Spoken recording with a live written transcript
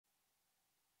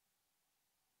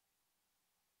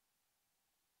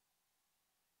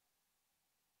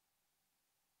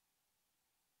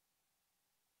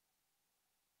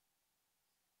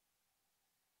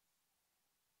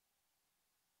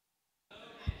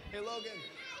Hey, Logan.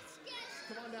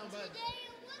 Come on down, bud. Today,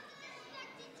 welcome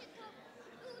expected to come,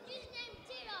 who just named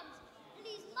Tittums, and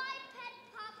he's my pet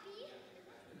puppy.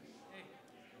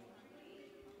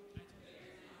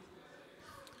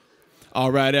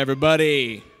 All right,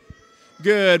 everybody.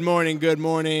 Good morning, good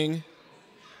morning.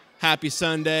 Happy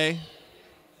Sunday.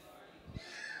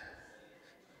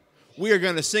 We are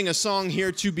going to sing a song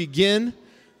here to begin.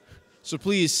 So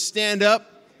please stand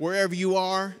up wherever you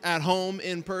are, at home,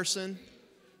 in person.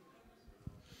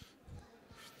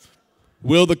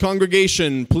 Will the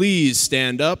congregation please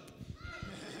stand up?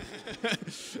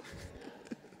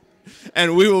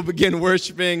 And we will begin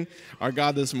worshiping our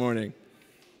God this morning.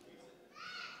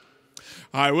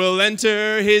 I will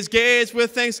enter his gates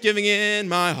with thanksgiving in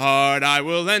my heart. I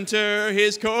will enter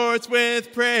his courts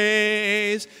with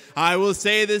praise. I will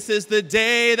say this is the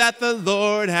day that the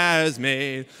Lord has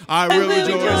made. I will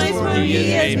rejoice for he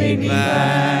has made me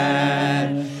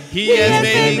glad. He has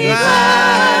made me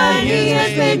glad. He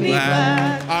has made me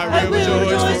glad. I will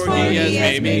rejoice for he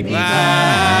has made me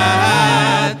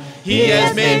glad. He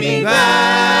has made me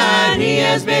glad, he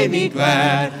has made me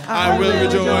glad. I will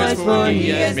rejoice for he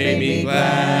has made me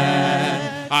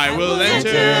glad. I will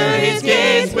enter his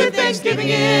gates with thanksgiving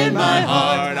in my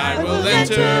heart. I will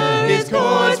enter his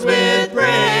courts with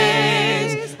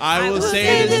praise. I will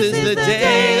say this is the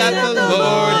day that the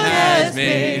Lord has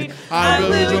made. I will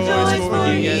rejoice for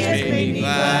he has made me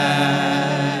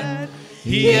glad.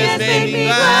 He has made me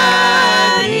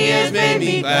glad, he has made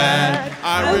me glad.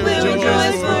 I will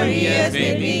rejoice for he has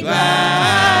made me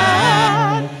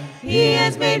glad. He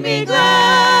has made me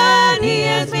glad, he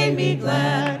has made me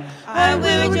glad. I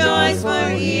will rejoice for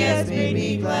he has made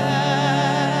me glad.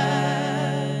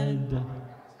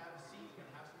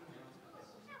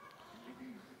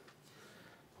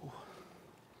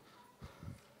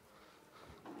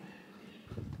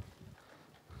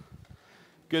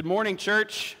 Good morning,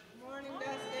 church.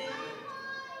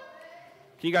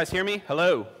 Can you guys hear me?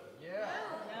 Hello. Yeah.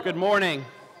 Good morning.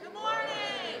 Good morning.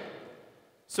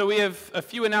 So we have a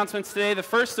few announcements today, the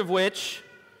first of which,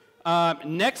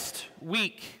 next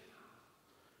week,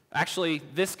 actually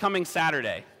this coming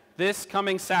Saturday,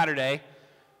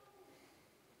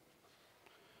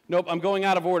 nope, I'm going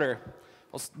out of order.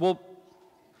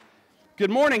 Good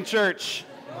morning, church.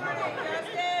 Good morning,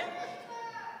 Justin.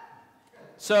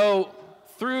 So,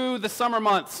 through the summer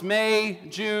months, May,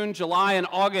 June, July, and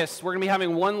August, we're going to be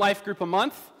having one life group a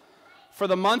month. For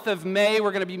the month of May,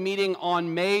 we're going to be meeting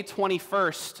on May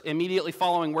 21st, immediately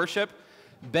following worship.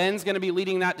 Ben's going to be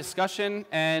leading that discussion,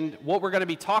 and what we're going to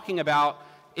be talking about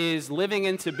is living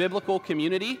into biblical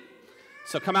community.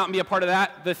 So come out and be a part of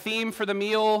that. The theme for the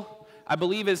meal, I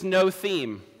believe, is no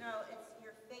theme. No, it's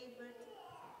your favorite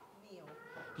meal.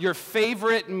 Your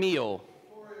favorite meal.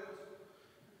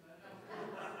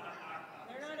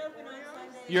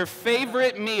 Your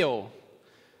favorite meal.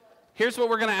 Here's what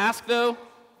we're going to ask, though.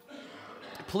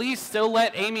 Please still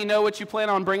let Amy know what you plan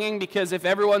on bringing, because if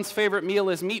everyone's favorite meal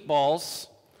is meatballs,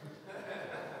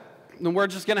 then we're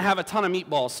just going to have a ton of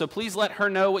meatballs. So please let her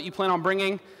know what you plan on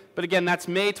bringing. But again, that's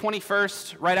May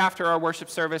 21st, right after our worship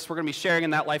service. We're going to be sharing in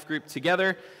that life group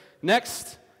together.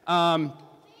 Next,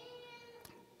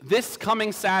 this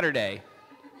coming Saturday,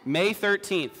 May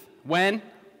 13th. When?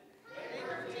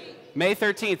 May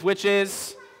 13th, which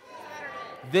is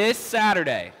this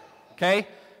Saturday, okay?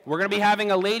 We're going to be having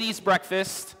a ladies'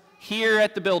 breakfast here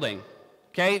at the building,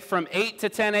 okay, from 8 to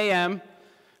 10 a.m.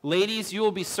 Ladies, you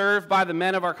will be served by the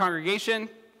men of our congregation,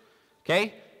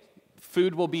 okay?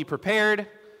 Food will be prepared.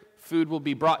 Food will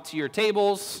be brought to your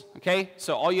tables, okay?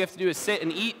 So all you have to do is sit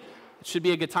and eat. It should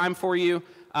be a good time for you.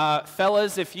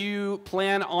 Fellas, if you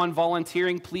plan on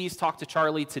volunteering, please talk to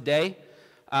Charlie today.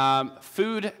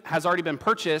 Food has already been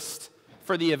purchased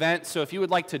for the event, so if you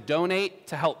would like to donate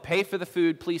to help pay for the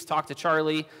food, please talk to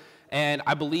Charlie. And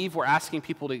I believe we're asking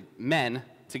men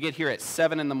to get here at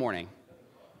 7 in the morning.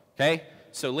 Okay?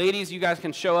 So ladies, you guys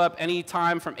can show up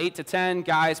anytime from 8 to 10.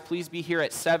 Guys, please be here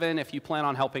at 7 if you plan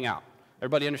on helping out.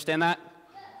 Everybody understand that?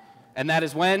 And that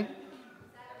is when?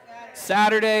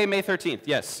 Saturday, May 13th.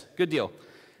 Yes, good deal.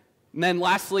 And then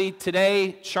lastly,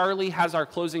 today, Charlie has our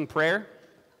closing prayer.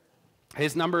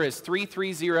 His number is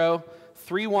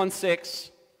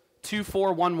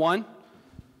 330-316-2411.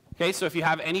 Okay, so if you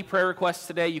have any prayer requests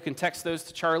today, you can text those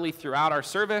to Charlie throughout our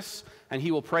service, and he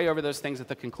will pray over those things at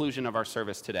the conclusion of our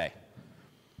service today.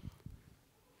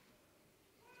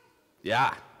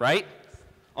 Yeah, right?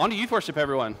 On to youth worship,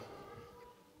 everyone.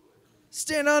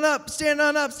 Stand on up, stand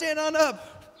on up, stand on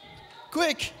up.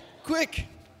 Quick, quick.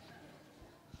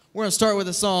 We're going to start with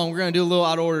a song. We're going to do a little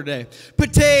out of order today.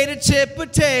 Potato chip,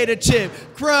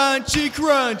 crunchy,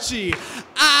 crunchy.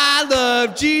 I love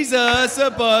love Jesus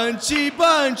a bunchy,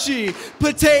 bunchy.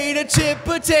 Potato chip,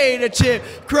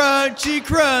 crunchy,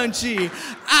 crunchy.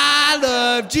 I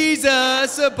love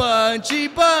Jesus a bunchy,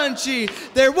 bunchy.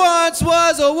 There once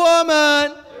was a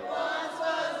woman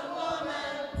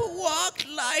who walked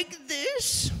like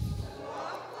this.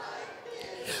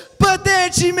 But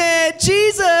then she met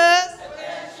Jesus.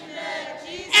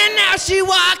 And now she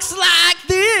walks like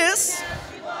this.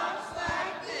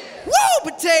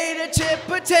 Woo! Potato chip,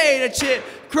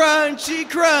 crunchy,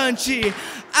 crunchy.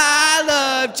 I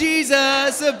love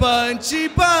Jesus a bunchy,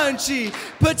 bunchy.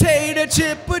 Potato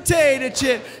chip,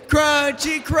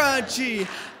 crunchy, crunchy.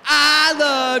 I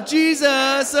love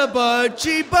Jesus a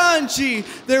bunchy, bunchy.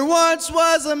 There once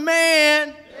was a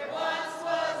man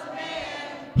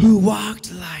who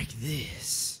walked like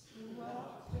this.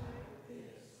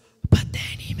 But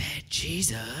then he met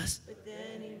Jesus.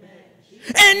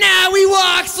 And now he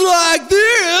walks like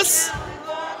this.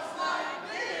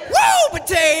 Woo!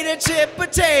 Potato chip,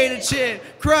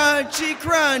 crunchy,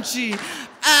 crunchy.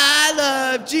 I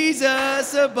love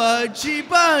Jesus a bunchy,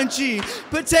 bunchy.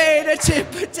 Potato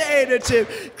chip,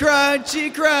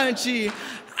 crunchy, crunchy.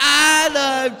 I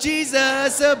love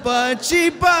Jesus a bunchy,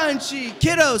 bunchy.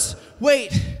 Kiddos,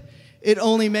 wait. It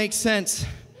only makes sense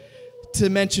to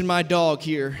mention my dog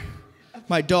here.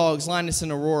 My dogs, Linus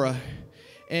and Aurora.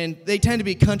 And they tend to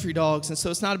be country dogs, and so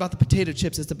it's not about the potato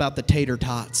chips, it's about the tater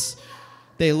tots.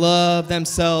 They love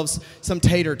themselves some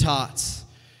tater tots.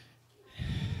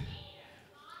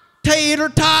 Tater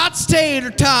tots,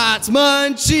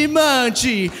 munchy,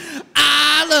 munchy.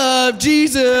 I love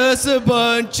Jesus a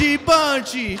bunchy,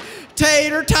 bunchy.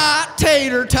 Tater tot,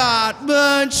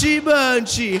 munchy,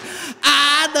 munchy.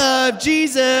 I love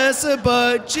Jesus a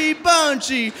bunchy,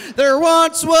 bunchy. There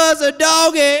once was a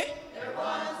doggy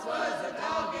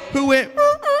who went,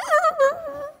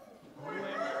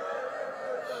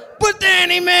 but then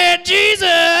he met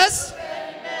Jesus,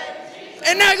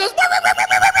 and now he goes,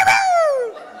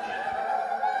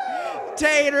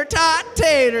 tater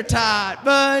tot,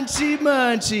 munchy,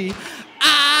 munchy.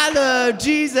 I love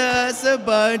Jesus a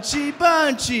bunchy,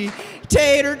 bunchy.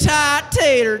 Tater tot,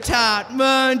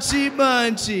 munchy,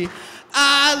 munchy.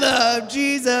 I love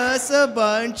Jesus a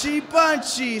bunchy,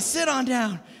 bunchy. Sit on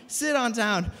down.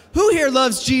 Who here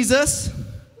loves Jesus?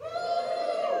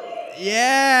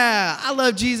 Yeah, I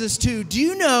love Jesus too. Do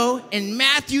you know in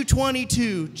Matthew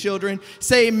 22, children,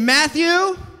 say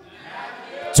Matthew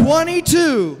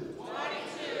 22.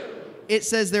 It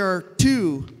says there are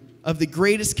two of the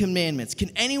greatest commandments.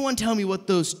 Can anyone tell me what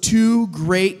those two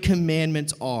great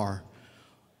commandments are?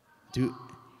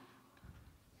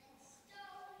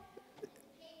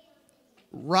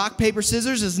 Rock, paper,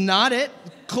 scissors is not it.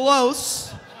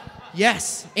 Close.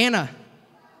 Yes, Anna.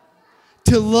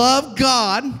 To love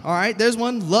God. All right, there's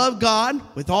one. Love God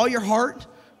with all your heart.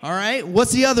 All right,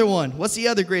 what's the other one? What's the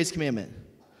other greatest commandment?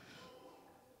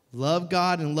 Love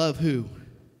God and love who?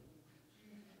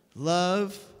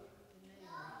 Love.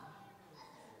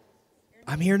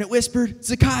 I'm hearing it whispered.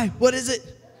 Zakai, what is it?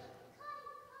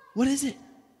 What is it?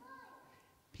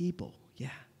 People, yeah.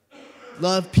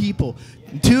 Love people.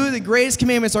 Two of the greatest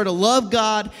commandments are to love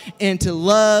God and to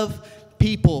love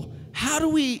people. How do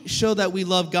we show that we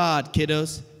love God,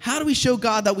 kiddos? How do we show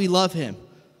God that we love Him?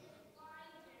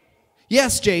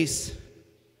 Yes, Jace.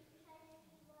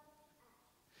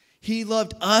 He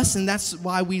loved us, and that's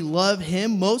why we love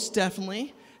Him, most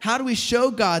definitely. How do we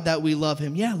show God that we love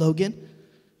Him? Yeah, Logan.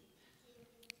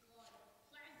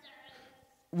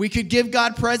 We could give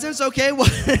God presents, okay?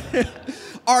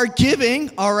 Our giving,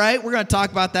 all right? We're going to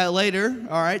talk about that later,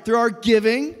 all right? Through our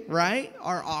giving, right?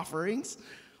 Our offerings.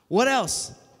 What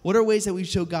else? What are ways that we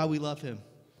show God we love Him?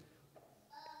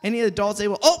 Any adults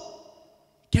able? Oh,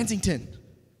 Kensington.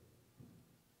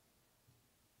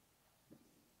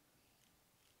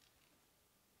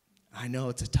 I know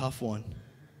it's a tough one.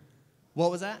 What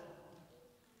was that?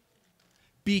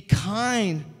 Be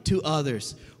kind to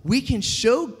others. We can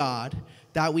show God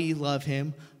that we love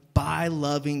Him by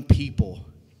loving people.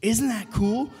 Isn't that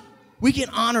cool? We can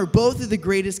honor both of the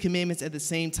greatest commandments at the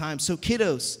same time. So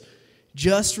kiddos,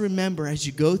 just remember as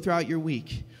you go throughout your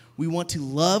week, we want to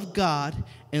love God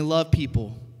and love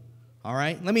people. All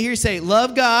right? Let me hear you say,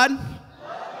 love God,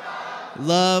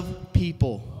 love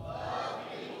people.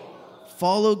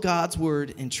 Follow God's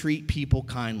word and treat people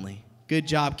kindly. Good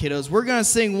job, kiddos. We're going to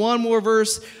sing one more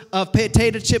verse of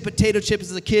Potato Chip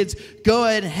as the kids go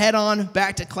ahead and head on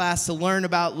back to class to learn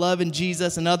about loving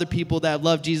Jesus and other people that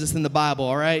love Jesus in the Bible,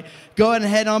 all right? Go ahead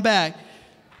and head on back.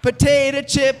 Potato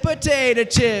chip,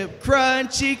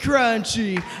 crunchy,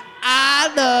 crunchy.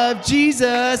 I love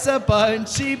Jesus a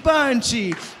bunchy,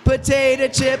 bunchy. Potato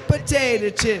chip,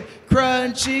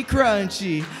 crunchy,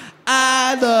 crunchy.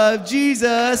 I love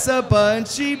Jesus a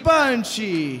bunchy,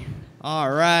 bunchy.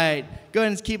 All right. Go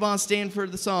ahead and keep on staying for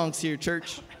the songs here,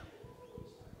 church.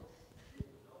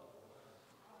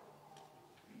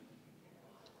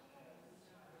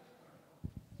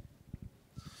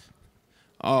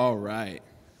 All right.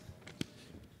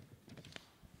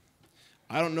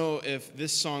 I don't know if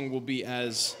this song will be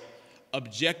as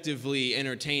objectively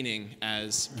entertaining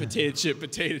as Potato Chip.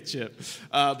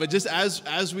 But just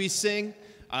as we sing,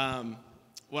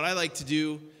 what I like to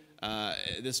do,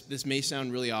 this may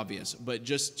sound really obvious, but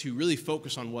just to really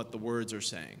focus on what the words are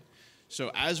saying. So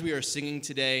as we are singing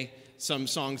today, some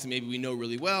songs that maybe we know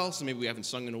really well, some maybe we haven't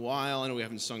sung in a while. I know we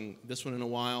haven't sung this one in a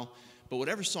while. But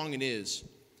whatever song it is,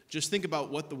 just think about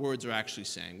what the words are actually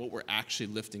saying, what we're actually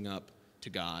lifting up to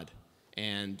God.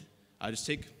 And just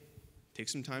take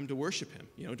some time to worship him,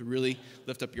 to really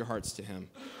lift up your hearts to him.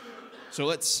 So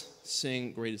let's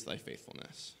sing Great is Thy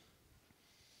Faithfulness.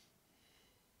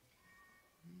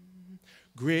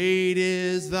 Great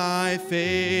is thy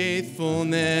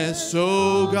faithfulness,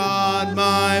 O God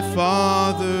my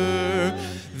Father.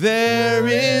 There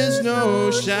is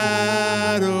no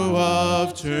shadow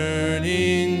of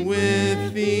turning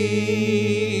with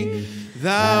thee.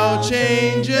 Thou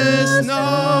changest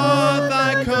not,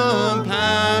 thy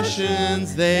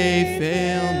compassions, they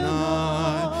fail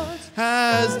not.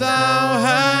 As thou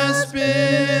hast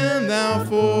been, thou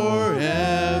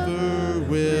forever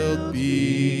wilt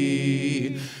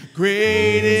be.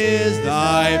 Great is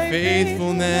thy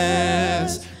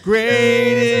faithfulness,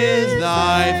 great is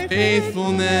thy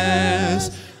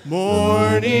faithfulness.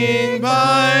 Morning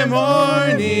by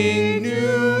morning,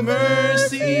 new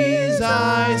mercies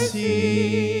I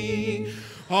see.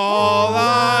 All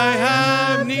I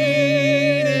have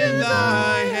needed,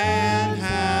 thy hand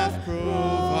hath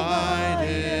provided.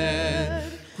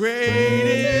 Great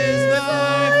is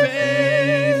thy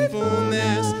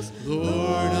faithfulness,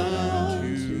 Lord,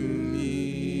 unto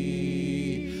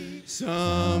me.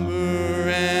 Summer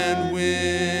and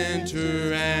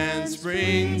winter and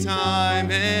springtime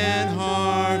and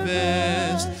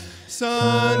harvest,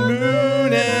 sun,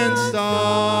 moon, and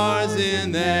stars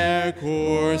in their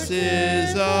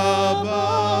courses above,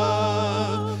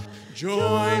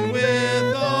 join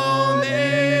with all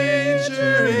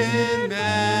nature in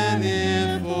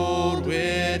manifold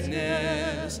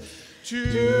witness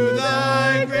to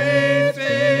thy great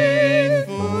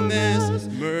faithfulness,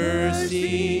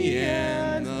 mercy,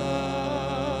 and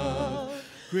love.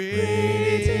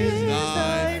 Great is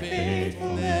thy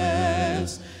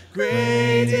faithfulness,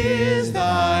 great is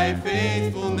thy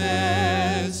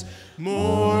faithfulness.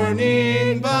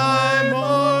 Morning by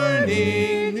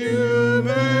morning, new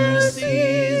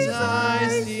mercies I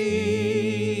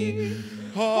see.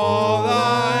 All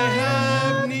I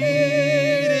have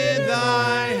needed,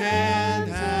 thy hand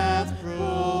hath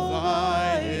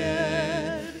provided.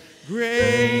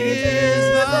 Great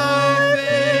is thy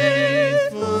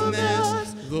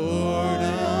faithfulness, Lord,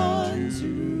 unto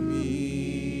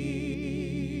me.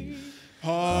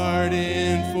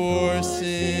 Pardon for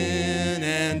sin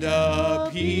and a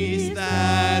peace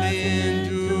that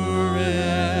endureth,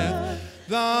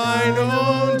 thine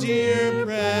own dear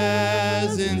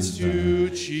presence to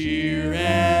cheer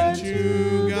and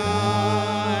to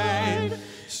guide,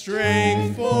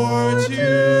 strength for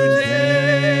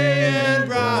today and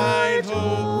bright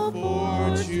hope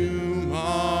for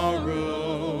tomorrow,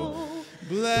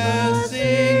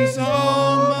 blessings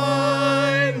all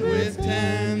mine with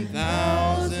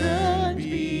 10,000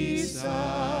 beside.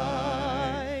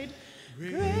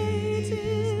 Great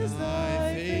is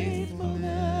thy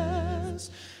faithfulness,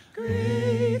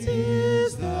 great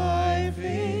is thy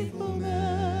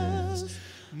faithfulness.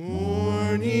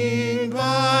 Morning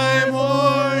by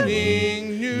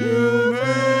morning, new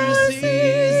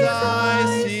mercies I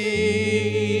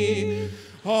see.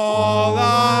 All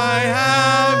I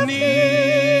have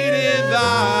needed,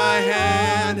 thy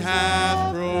hand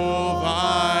hath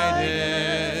provided.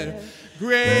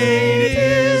 Great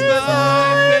is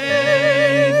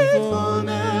thy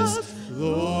faithfulness,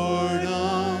 Lord,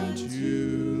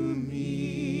 unto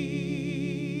me.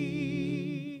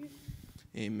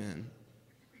 Amen.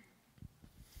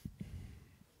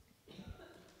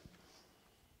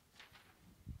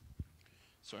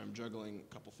 Sorry, I'm juggling a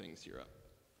couple things here up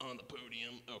on the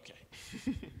podium. Okay.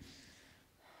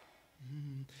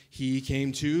 He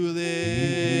came to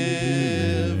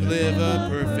live a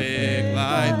perfect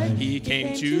life. He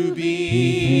came to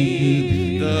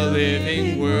be the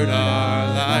living word,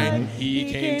 our light.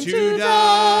 He came to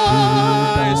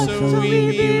die so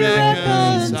we be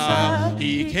reconciled.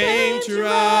 He came to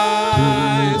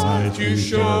rise to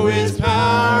show show his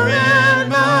power and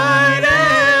might,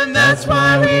 and that's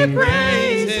why we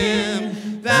praise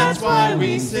him. That's why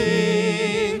we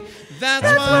sing.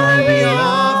 That's why we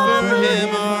offer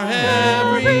him our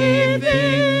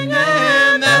everything,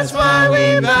 and that's why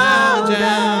we bow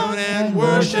down and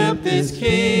worship this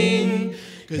King,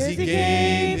 'cause he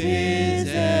gave his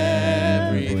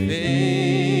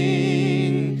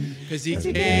everything. 'Cause he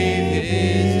gave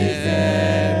his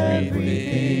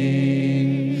everything.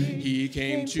 He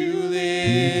came to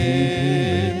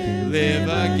live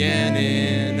again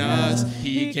in us.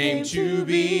 He came to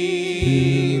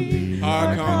be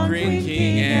our conquering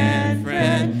King and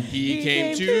friend. He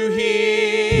came to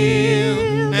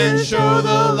heal and show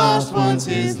the lost ones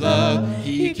his love.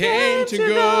 He came to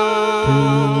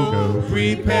go,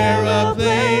 prepare a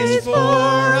place for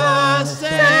us,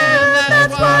 and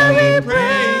that's why we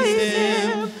praise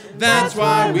him. That's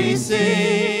why we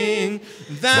sing.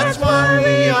 That's why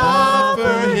we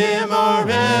offer him our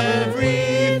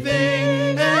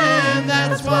everything, and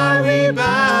that's why we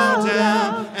bow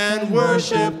down and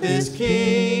worship this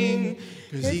King,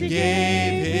 'cause he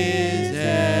gave his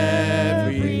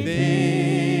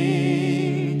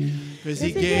everything. 'Cause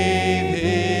he gave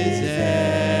his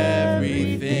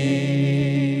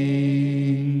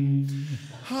everything.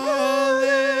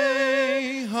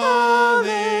 Halle,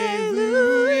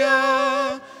 hallelujah.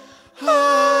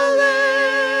 Halle,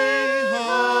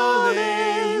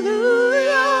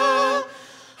 hallelujah.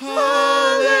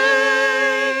 Halle,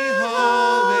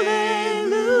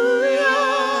 hallelujah.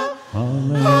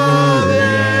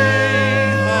 Hallelujah.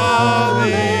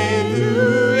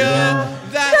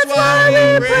 That's why we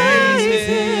praise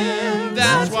him.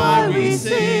 That's why we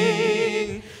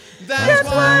sing. That's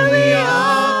why we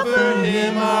offer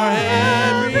him our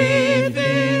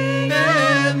everything.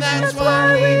 And that's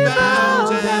why we bow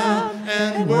down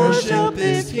and worship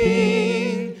this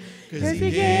King, 'cause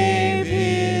he gave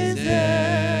his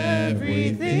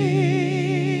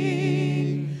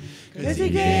everything. 'Cause he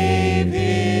gave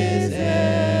his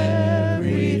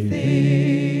everything.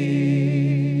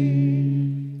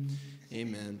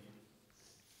 Amen.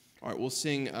 All right, we'll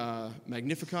sing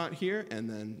Magnificat here, and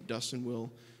then Dustin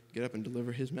will get up and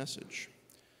deliver his message.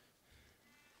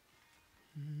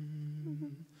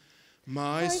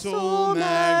 My soul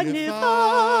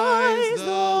magnifies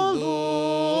the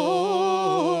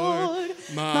Lord.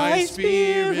 My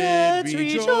spirit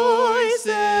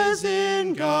rejoices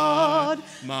in God,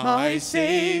 my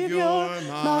Savior.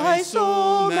 My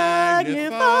soul magnifies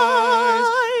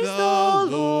the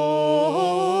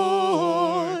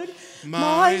Lord.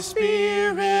 My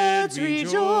spirit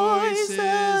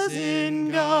rejoices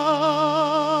in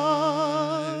God.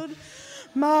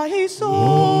 My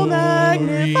soul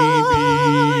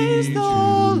magnifies the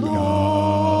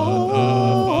Lord.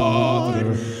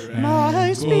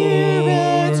 My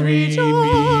spirit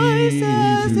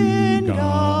rejoices in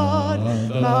God,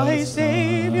 my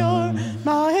Savior.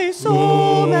 My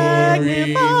soul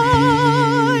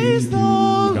magnifies the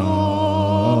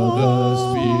Lord.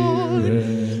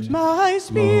 My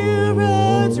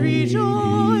spirit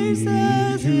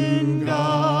rejoices in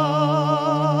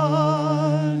God.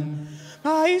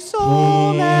 My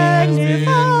soul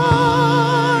magnifies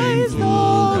the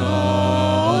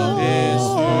Lord.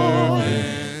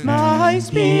 My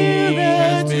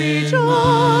spirit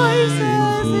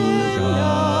rejoices in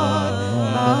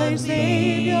God, my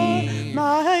Savior.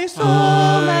 My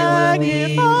soul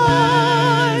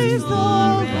magnifies the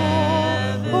Lord.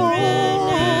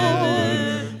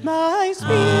 My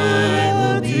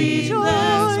spirit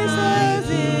rejoices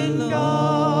in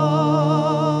God.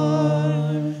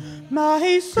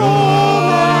 My soul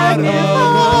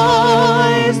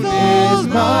magnifies the Lord.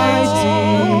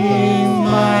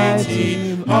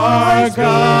 Mighty, our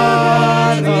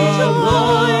God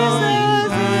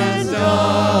rejoices has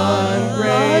done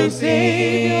great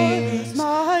things.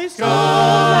 My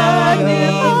soul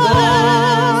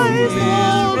magnifies the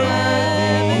Lord.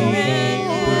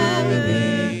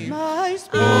 My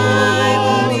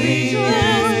spirit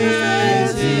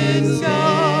rejoices in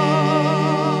God.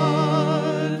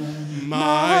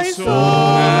 My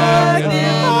soul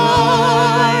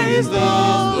magnifies the Lord.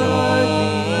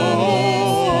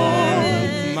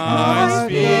 My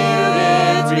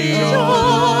spirit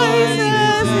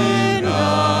rejoices in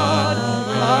God,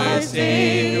 my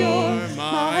Savior.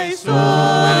 My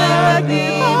soul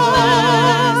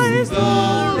magnifies the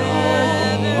Lord.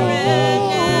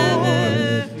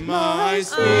 My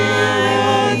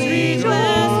spirit rejoices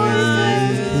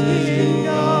in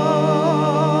God.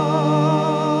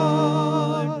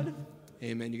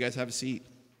 Amen. You guys have a seat.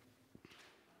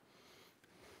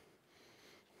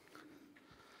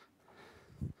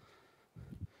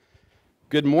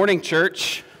 Good morning,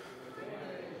 church.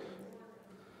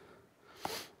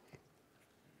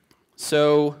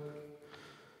 So,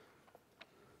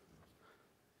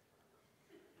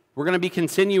 we're going to be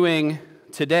continuing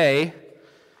today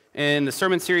in the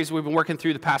sermon series we've been working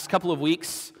through the past couple of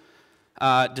weeks,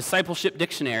 Discipleship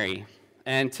Dictionary.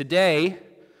 And today,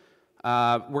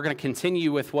 we're going to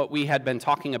continue with what we had been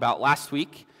talking about last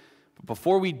week. But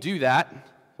before we do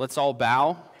that, let's all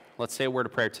bow. Let's say a word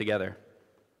of prayer together.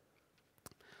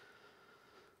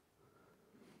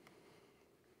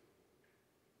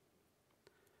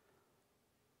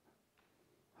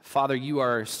 Father, you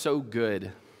are so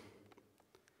good.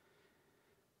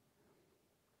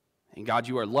 And God,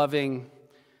 you are loving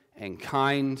and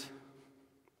kind.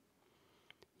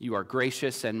 You are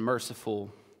gracious and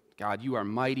merciful. God, you are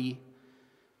mighty,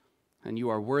 and you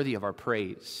are worthy of our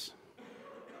praise.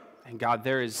 And God,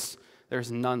 there is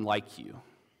none like you.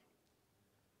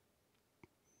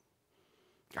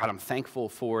 God, I'm thankful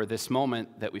for this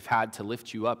moment that we've had to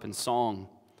lift you up in song.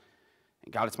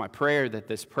 And God, it's my prayer that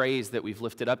this praise that we've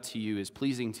lifted up to you is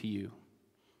pleasing to you.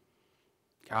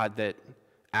 God, that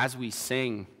as we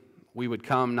sing, we would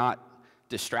come not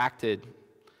distracted,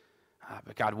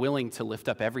 but God, willing to lift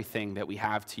up everything that we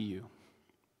have to you.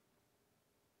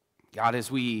 God, as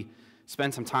we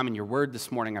spend some time in your word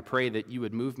this morning, I pray that you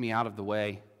would move me out of the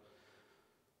way.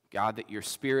 God, that your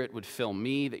spirit would fill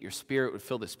me, that your spirit would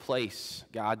fill this place.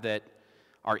 God, that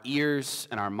our ears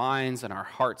and our minds and our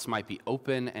hearts might be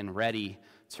open and ready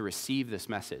to receive this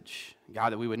message.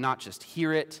 God, that we would not just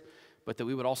hear it, but that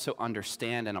we would also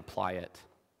understand and apply it.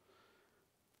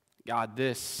 God,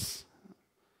 this,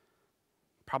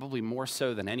 probably more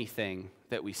so than anything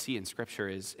that we see in Scripture,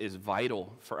 is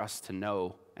vital for us to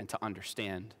know and to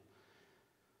understand.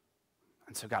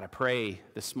 And so, God, I pray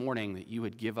this morning that you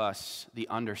would give us the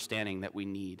understanding that we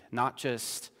need. Not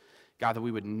just, God, that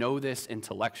we would know this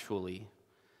intellectually,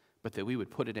 but that we would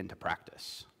put it into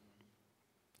practice.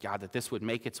 God, that this would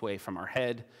make its way from our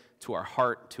head to our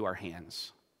heart to our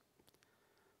hands.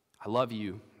 I love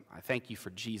you. I thank you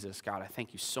for Jesus, God. I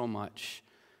thank you so much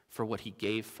for what he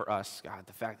gave for us, God.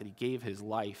 The fact that he gave his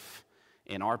life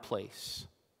in our place.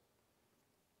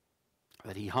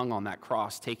 That he hung on that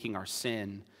cross, taking our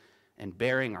sin and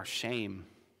bearing our shame.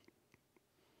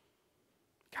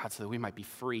 God, so that we might be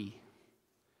free.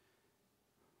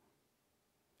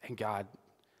 And God,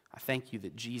 I thank you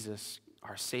that Jesus,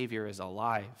 our Savior, is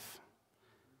alive,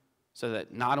 so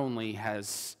that not only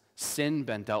has sin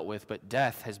been dealt with, but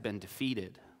death has been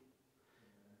defeated.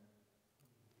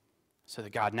 So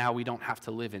that, God, now we don't have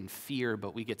to live in fear,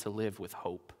 but we get to live with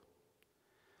hope.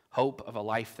 Hope of a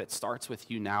life that starts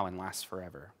with you now and lasts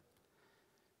forever.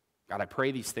 God, I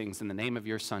pray these things in the name of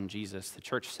your Son, Jesus. The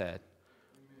church said,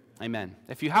 Amen.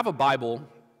 If you have a Bible,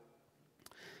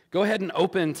 go ahead and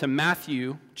open to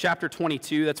Matthew chapter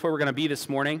 22. That's where we're going to be this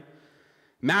morning.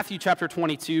 Matthew chapter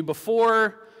 22.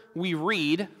 Before we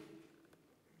read,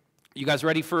 you guys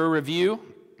ready for a review?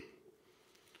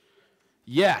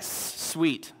 Yes,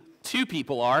 sweet. 2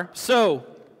 people are. So,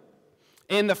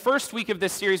 in the first week of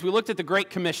this series, we looked at the Great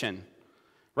Commission,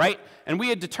 right? And we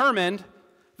had determined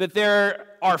that there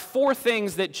are 4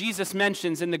 things that Jesus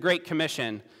mentions in the Great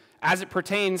Commission as it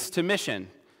pertains to mission.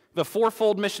 The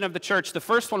fourfold mission of the church. The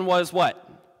first one was what?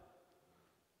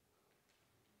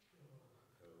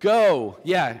 Go.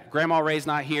 Yeah, Grandma Ray's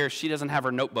not here. She doesn't have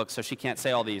her notebook, so she can't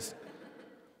say all these.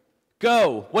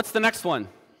 Go. What's the next one?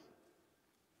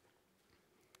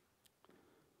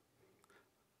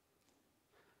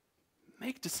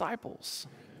 Make disciples.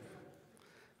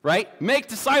 Right? Make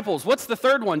disciples. What's the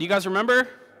third one? Do you guys remember?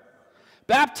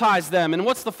 Baptize them. And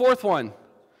what's the fourth one?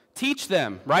 Teach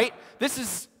them, right? This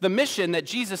is the mission that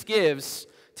Jesus gives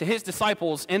to his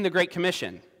disciples in the Great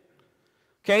Commission.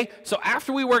 Okay? So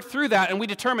after we work through that and we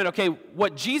determine, okay,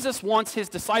 what Jesus wants his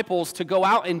disciples to go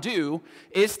out and do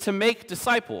is to make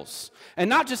disciples. And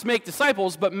not just make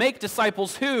disciples, but make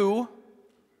disciples who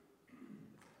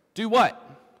do what?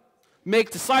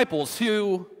 Make disciples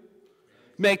who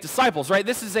make disciples, right?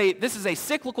 This is a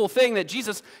cyclical thing that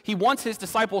Jesus, he wants his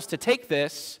disciples to take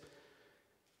this.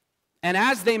 And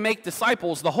as they make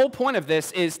disciples, the whole point of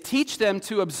this is teach them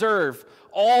to observe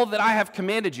all that I have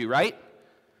commanded you, right?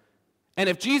 And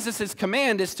if Jesus'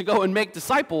 command is to go and make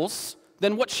disciples,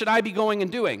 then what should I be going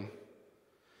and doing?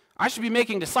 I should be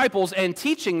making disciples and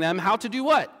teaching them how to do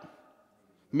what?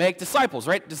 Make disciples,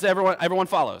 right? Does everyone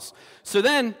follows? So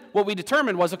then what we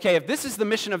determined was, okay, if this is the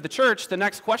mission of the church, the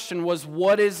next question was,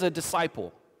 what is a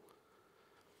disciple?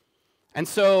 And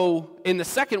so in the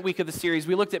second week of the series,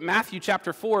 we looked at Matthew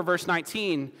chapter 4, verse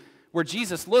 19, where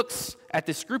Jesus looks at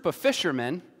this group of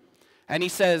fishermen, And he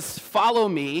says, follow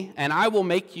me, and I will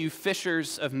make you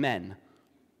fishers of men.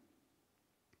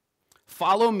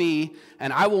 Follow me,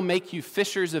 and I will make you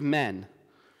fishers of men.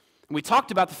 And we talked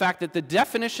about the fact that the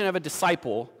definition of a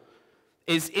disciple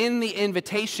is in the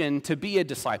invitation to be a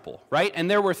disciple, right? And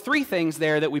there were 3 things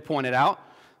there that we pointed out.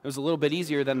 It was a little bit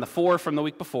easier than the 4 from the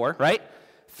week before, right?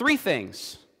 3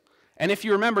 things. And if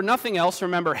you remember nothing else,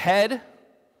 remember head,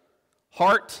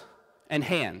 heart, and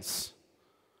hands.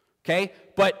 Okay?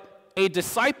 But a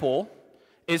disciple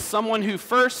is someone who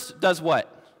first does what?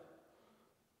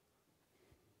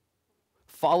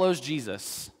 Follows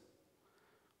Jesus.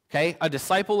 Okay? A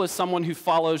disciple is someone who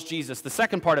follows Jesus. The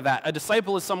second part of that, a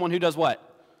disciple is someone who does what?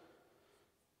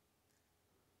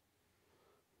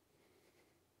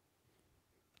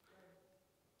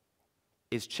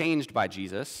 Is changed by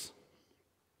Jesus.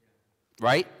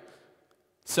 Right?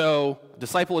 So,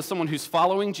 disciple is someone who's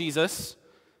following Jesus,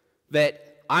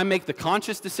 that I make the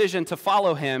conscious decision to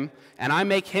follow him, and I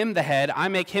make him the head, I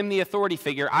make him the authority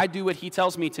figure, I do what he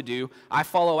tells me to do, I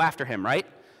follow after him, right?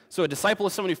 So a disciple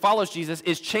is someone who follows Jesus,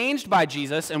 is changed by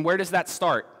Jesus, and where does that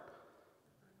start?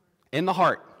 In the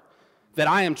heart. That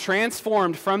I am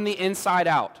transformed from the inside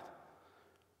out.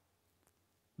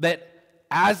 That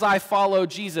as I follow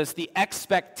Jesus, the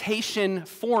expectation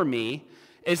for me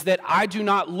is that I do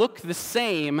not look the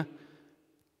same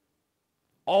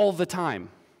all the time.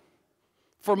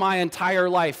 For my entire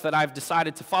life that I've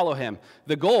decided to follow him.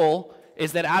 The goal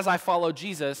is that as I follow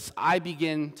Jesus, I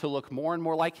begin to look more and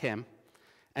more like him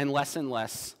and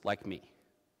less like me.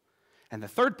 And the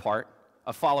third part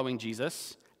of following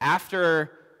Jesus,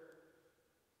 after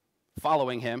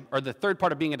following him, or the third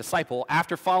part of being a disciple,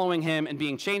 after following him and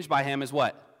being changed by him is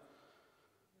what?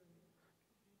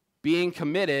 Being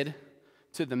committed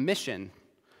to the mission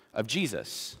of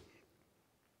Jesus.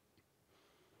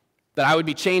 That I would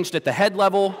be changed at the head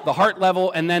level, the heart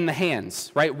level, and then the hands,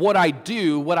 right? What I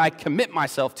do, what I commit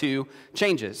myself to,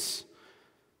 changes.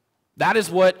 That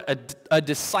is what a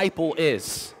disciple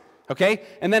is, okay?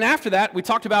 And then after that, we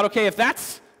talked about, okay, if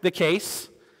that's the case,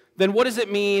 then what does it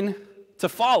mean to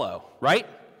follow, right?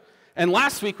 And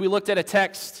last week, we looked at a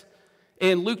text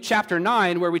in Luke chapter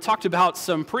 9 where we talked about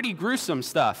some pretty gruesome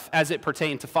stuff as it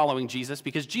pertained to following Jesus,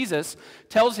 because Jesus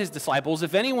tells his disciples,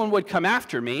 if anyone would come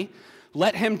after me,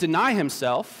 let him deny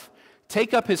himself,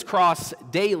 take up his cross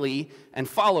daily, and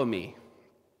follow me.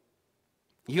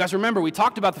 You guys remember, we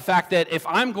talked about the fact that if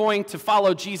I'm going to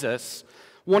follow Jesus,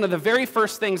 one of the very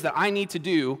first things that I need to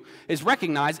do is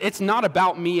recognize it's not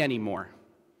about me anymore.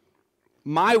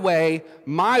 My way,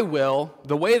 my will,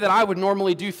 the way that I would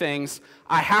normally do things,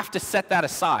 I have to set that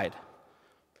aside.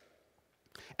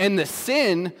 And the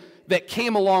sin that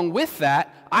came along with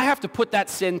that, I have to put that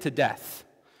sin to death.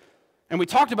 And we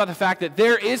talked about the fact that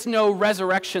there is no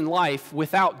resurrection life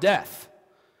without death.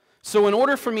 So in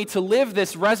order for me to live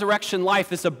this resurrection life,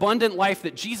 this abundant life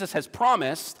that Jesus has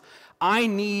promised, I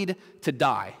need to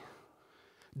die.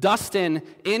 Dustin,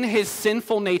 in his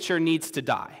sinful nature, needs to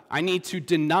die. I need to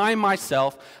deny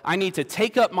myself. I need to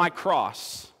take up my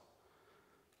cross.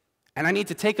 And I need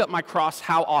to take up my cross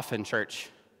how often, church?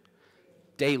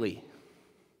 Daily.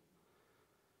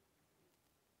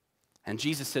 And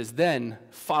Jesus says, then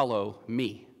follow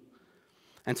me.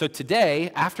 And so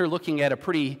today, after looking at a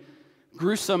pretty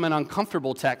gruesome and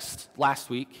uncomfortable text last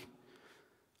week,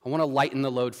 I want to lighten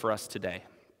the load for us today.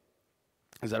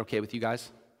 Is that okay with you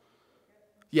guys?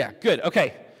 Yeah, good.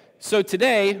 Okay. So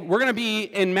today, we're going to be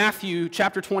in Matthew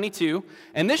chapter 22,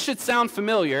 and this should sound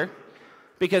familiar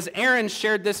because Aaron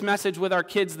shared this message with our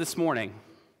kids this morning.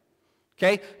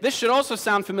 Okay? This should also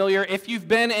sound familiar if you've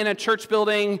been in a church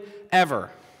building ever.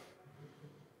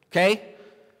 Okay?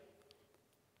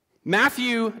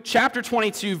 Matthew chapter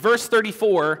 22, verse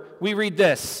 34, we read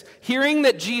this. Hearing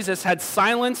that Jesus had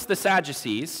silenced the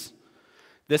Sadducees,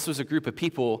 this was a group of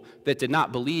people that did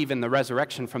not believe in the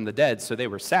resurrection from the dead, so they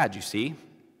were sad, you see.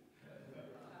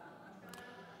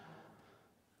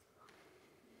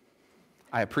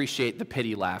 I appreciate the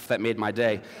pity laugh. That made my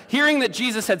day. Hearing that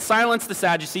Jesus had silenced the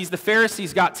Sadducees, the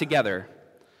Pharisees got together.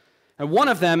 And one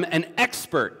of them, an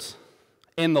expert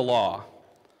in the law,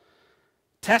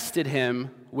 tested him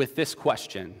with this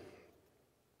question.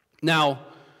 Now,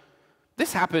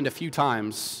 this happened a few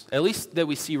times, at least that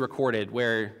we see recorded,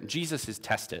 where Jesus is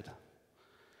tested.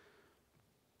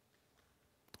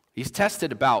 He's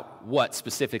tested about what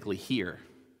specifically here?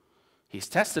 He's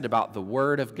tested about the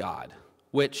Word of God,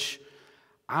 which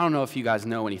I don't know if you guys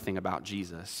know anything about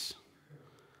Jesus,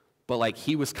 but like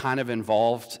he was kind of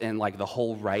involved in like the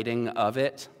whole writing of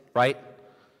it, right?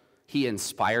 He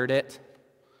inspired it.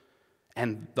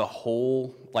 And the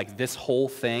whole, like this whole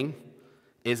thing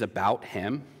is about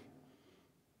him.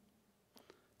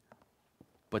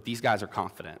 But these guys are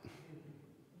confident.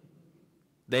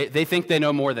 They think they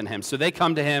know more than him. So they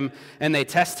come to him and they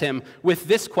test him with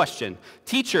this question.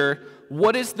 Teacher,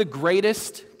 what is the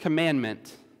greatest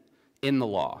commandment in the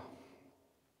law?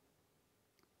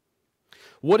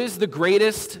 What is the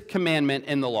greatest commandment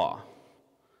in the law?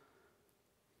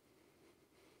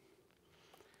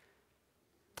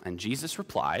 And Jesus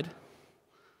replied,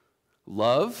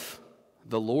 love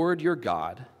the Lord your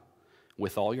God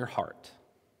with all your heart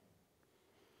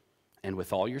and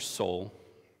with all your soul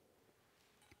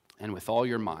and with all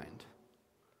your mind.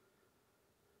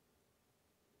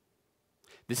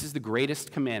 This is the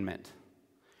greatest commandment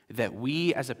that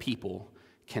we as a people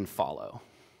can follow.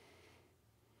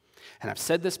 And I've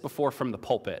said this before from the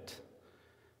pulpit.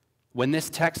 When this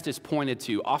text is pointed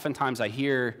to, oftentimes I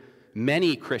hear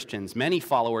many Christians, many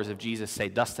followers of Jesus say,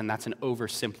 Dustin, that's an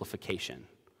oversimplification.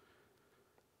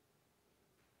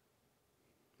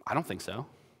 I don't think so.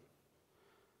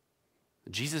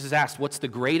 Jesus is asked, what's the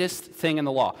greatest thing in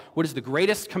the law? What is the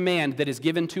greatest command that is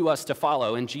given to us to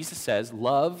follow? And Jesus says,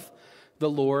 love the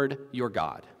Lord your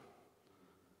God.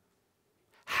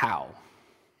 How?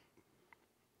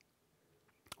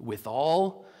 With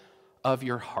all of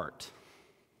your heart,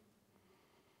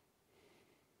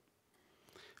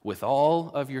 with all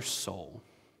of your soul,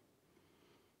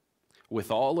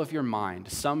 with all of your mind.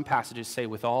 Some passages say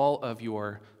with all of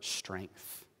your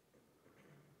strength.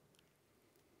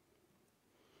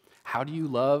 How do you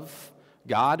love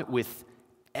God? With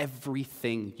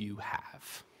everything you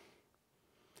have.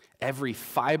 Every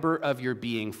fiber of your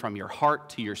being, from your heart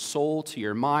to your soul to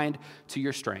your mind to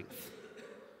your strength,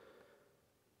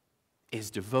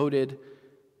 is devoted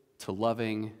to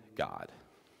loving God.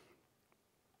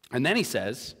 And then he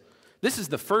says, this is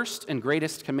the first and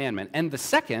greatest commandment, and the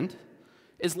second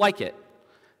is like it.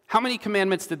 How many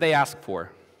commandments did they ask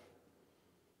for?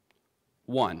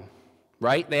 One,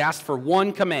 right? They asked for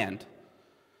one command.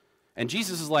 And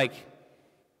Jesus is like,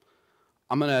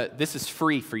 this is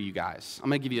free for you guys. I'm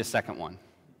going to give you a second one.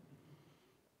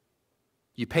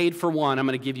 You paid for one, I'm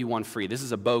going to give you one free. This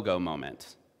is a BOGO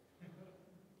moment.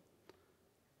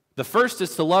 The first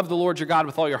is to love the Lord your God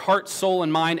with all your heart, soul,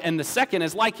 and mind, and the second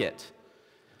is like it.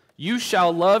 You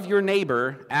shall love your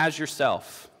neighbor as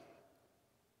yourself.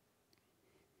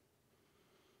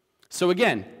 So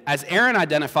again, as Aaron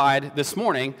identified this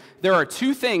morning, there are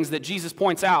two things that Jesus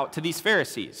points out to these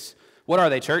Pharisees. What are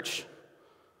they, church?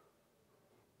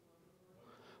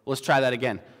 Let's try that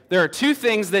again. There are two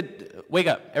things that, wake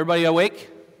up, everybody awake?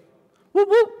 Whoop,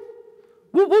 whoop,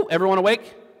 whoop, whoop, everyone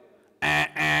awake?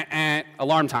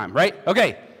 Alarm time, right?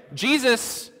 Okay,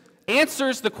 Jesus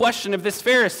answers the question of this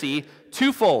Pharisee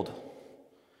twofold.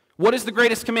 What is the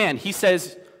greatest command? He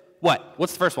says, what?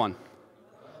 What's the first one?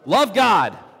 Love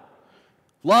God.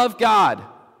 Love God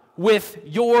with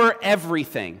your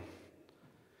everything.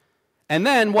 And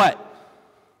then what?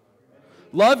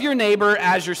 Love your neighbor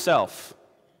as yourself.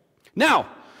 Now,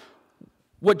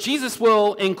 what Jesus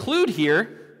will include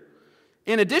here,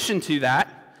 in addition to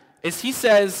that, is he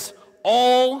says,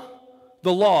 all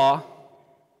the law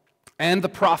and the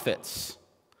prophets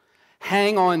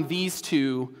hang on these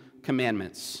two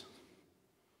commandments.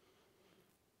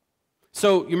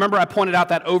 So you remember I pointed out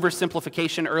that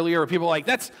oversimplification earlier where people are like,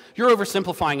 you're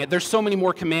oversimplifying it. There's so many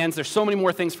more commands. There's so many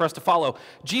more things for us to follow.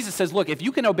 Jesus says, look, if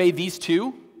you can obey these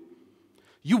two,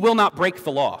 you will not break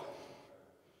the law.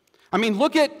 I mean,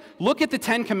 look at the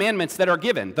 10 commandments that are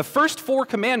given. The first 4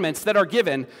 commandments that are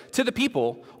given to the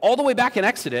people, all the way back in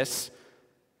Exodus,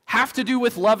 have to do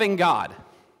with loving God.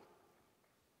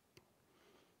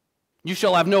 You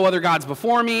shall have no other gods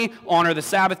before me, honor the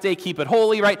Sabbath day, keep it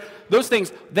holy, right? Those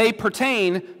things, they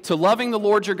pertain to loving the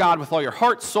Lord your God with all your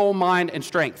heart, soul, mind, and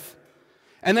strength.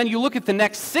 And then you look at the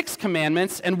next 6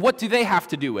 commandments, and what do they have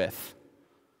to do with?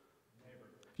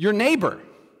 Your neighbor.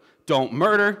 Don't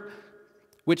murder,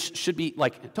 which should be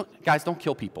like, guys, don't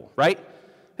kill people, right?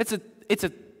 It's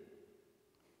a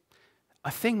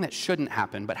thing that shouldn't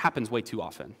happen, but happens way too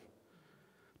often.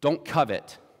 Don't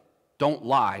covet. Don't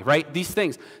lie, right? These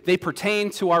things, they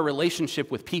pertain to our relationship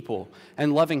with people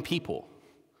and loving people.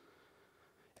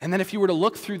 And then if you were to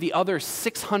look through the other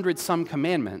 600 some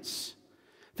commandments,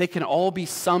 they can all be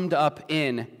summed up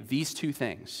in these two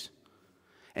things.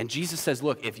 And Jesus says,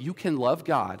 look, if you can love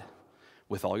God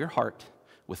with all your heart,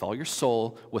 with all your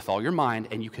soul, with all your mind,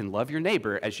 and you can love your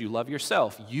neighbor as you love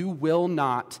yourself, you will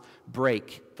not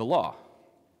break the law.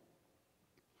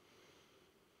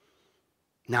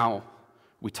 Now,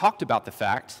 we talked about the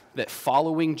fact that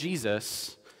following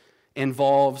Jesus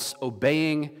involves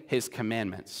obeying his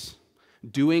commandments,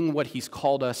 doing what he's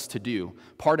called us to do.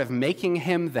 Part of making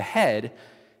him the head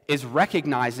is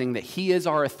recognizing that he is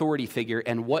our authority figure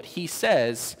and what he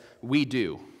says we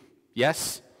do.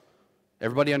 Yes?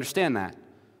 Everybody understand that?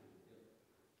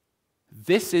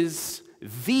 This is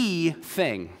the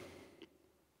thing.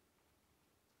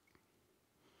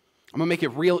 I'm going to make it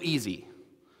real easy.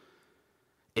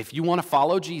 If you want to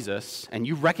follow Jesus and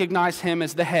you recognize him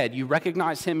as the head, you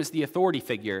recognize him as the authority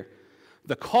figure,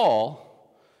 the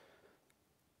call,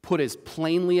 put as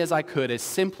plainly as I could, as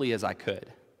simply as I could,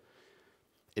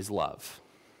 is love.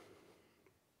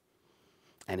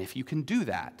 And if you can do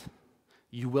that,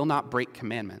 you will not break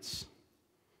commandments.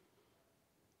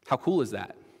 How cool is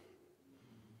that?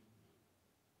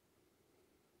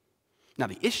 Now,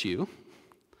 the issue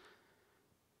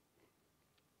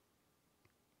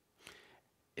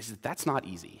is that that's not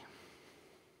easy.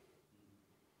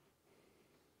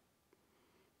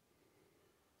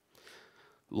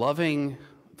 Loving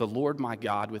the Lord my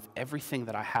God with everything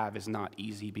that I have is not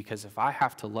easy, because if I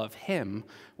have to love him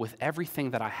with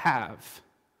everything that I have,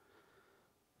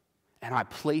 and I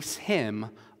place him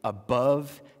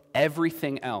above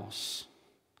everything else,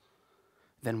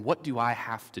 then what do I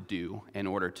have to do in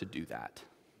order to do that?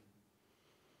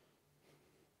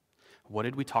 What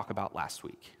did we talk about last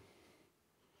week?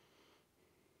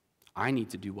 I need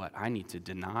to do what? I need to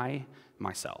deny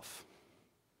myself.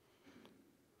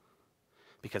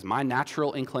 Because my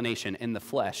natural inclination in the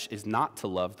flesh is not to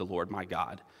love the Lord my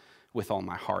God with all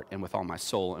my heart and with all my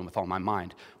soul and with all my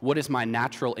mind. What is my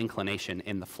natural inclination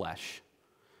in the flesh?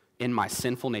 In my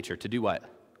sinful nature, to do what?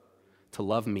 To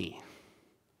love me.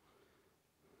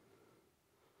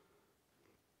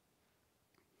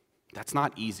 That's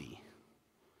not easy.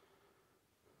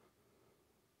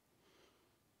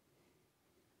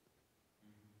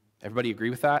 Everybody agree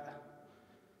with that?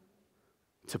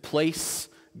 To place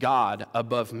God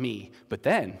above me, but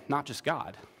then, not just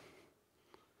God,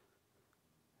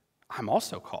 I'm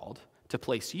also called to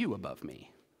place you above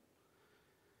me,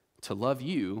 to love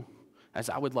you as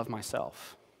I would love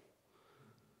myself.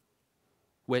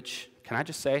 Which, can I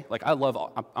just say, I'm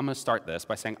going to start this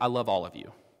by saying I love all of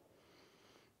you.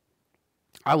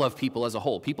 I love people as a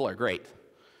whole. People are great.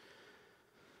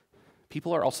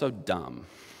 People are also dumb.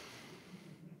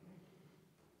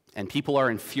 And people are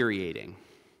infuriating.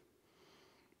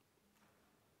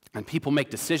 And people make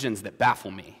decisions that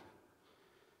baffle me.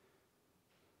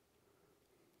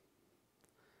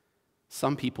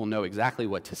 Some people know exactly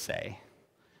what to say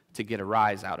to get a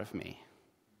rise out of me.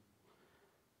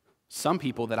 Some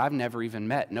people that I've never even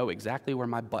met know exactly where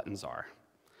my buttons are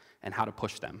and how to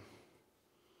push them.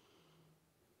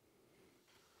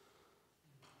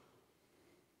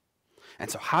 And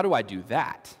so how do I do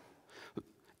that?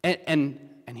 And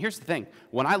here's the thing.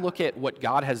 When I look at what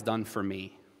God has done for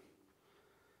me,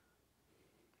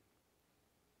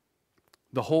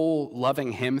 the whole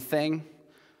loving him thing,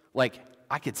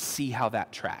 I could see how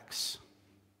that tracks.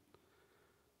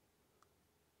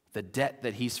 The debt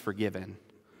that he's forgiven,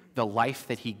 the life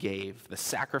that he gave, the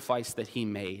sacrifice that he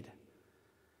made,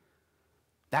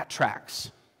 that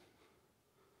tracks.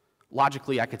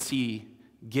 Logically, I could see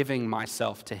giving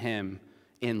myself to him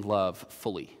in love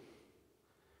fully.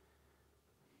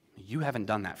 You haven't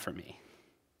done that for me.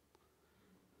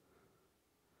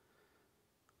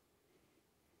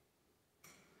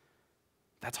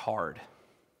 That's hard.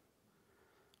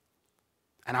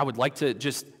 And I would like to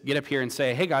just get up here and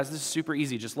say, hey guys, this is super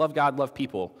easy. Just love God, love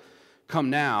people. Come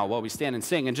now while we stand and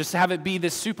sing, and just have it be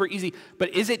this super easy.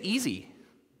 But is it easy?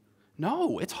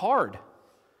 No, it's hard.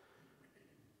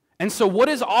 And so what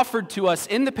is offered to us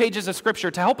in the pages of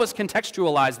Scripture to help us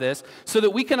contextualize this so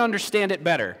that we can understand it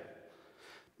better?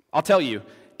 I'll tell you,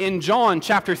 in John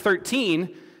chapter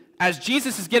 13, as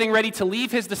Jesus is getting ready to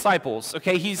leave his disciples,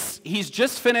 okay, he's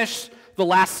just finished the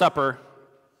Last Supper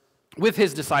with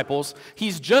his disciples.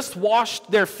 He's just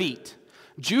washed their feet.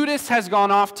 Judas has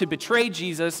gone off to betray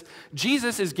Jesus.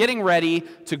 Jesus is getting ready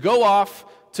to go off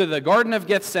to the Garden of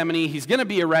Gethsemane. He's going to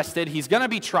be arrested. He's going to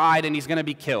be tried, and he's going to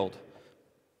be killed.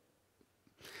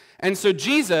 And so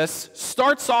Jesus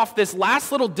starts off this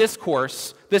last little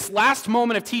discourse, this last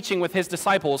moment of teaching with his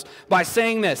disciples by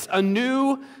saying this: a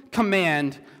new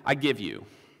command I give you.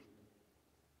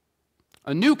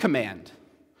 A new command.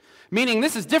 Meaning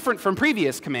this is different from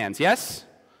previous commands, yes?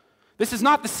 This is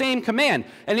not the same command.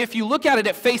 And if you look at it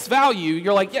at face value,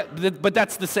 you're like, yeah, but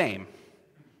that's the same.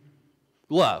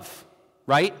 Love,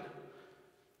 right?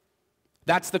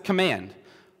 That's the command.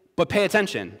 But pay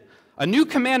attention. A new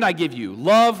command I give you,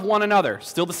 love one another.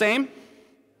 Still the same?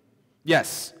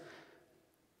 Yes.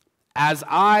 As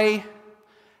I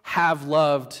have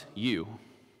loved you.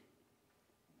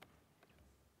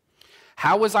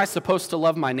 How was I supposed to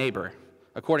love my neighbor,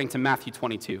 according to Matthew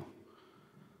 22?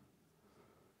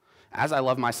 as I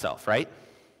love myself, right?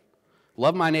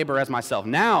 Love my neighbor as myself.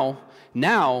 Now,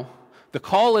 the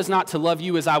call is not to love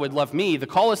you as I would love me. The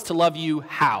call is to love you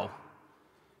how?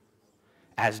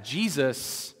 As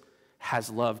Jesus has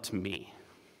loved me.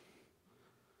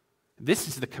 This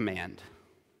is the command.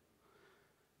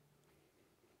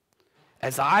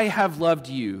 As I have loved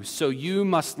you, so you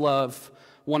must love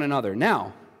one another.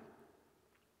 Now,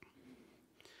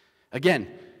 again,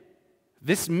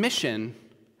 this mission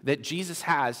that Jesus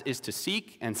has is to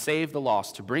seek and save the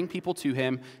lost, to bring people to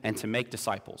him and to make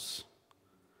disciples.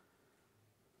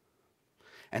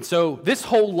 And so this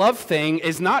whole love thing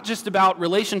is not just about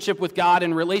relationship with God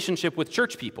and relationship with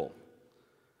church people.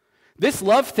 This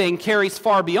love thing carries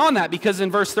far beyond that, because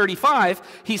in verse 35,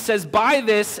 he says, by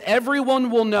this everyone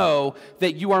will know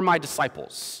that you are my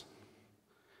disciples.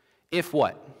 If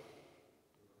what?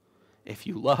 If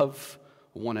you love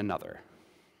one another.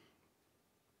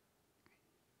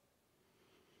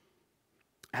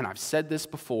 And I've said this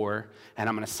before, and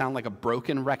I'm going to sound like a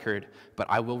broken record, but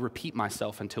I will repeat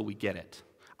myself until we get it.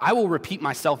 I will repeat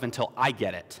myself until I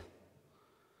get it.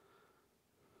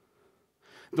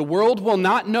 The world will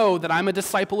not know that I'm a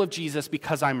disciple of Jesus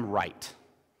because I'm right.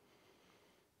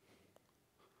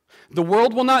 The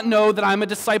world will not know that I'm a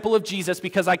disciple of Jesus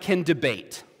because I can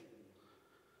debate.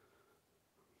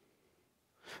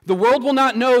 The world will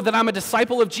not know that I'm a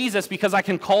disciple of Jesus because I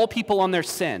can call people on their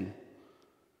sin.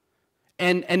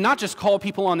 And not just call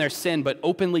people on their sin, but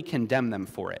openly condemn them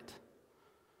for it.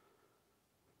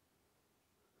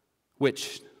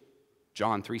 Which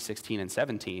John 3:16 and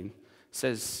 17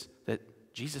 says that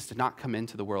Jesus did not come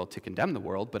into the world to condemn the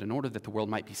world, but in order that the world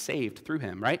might be saved through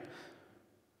him, right?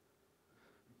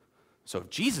 So if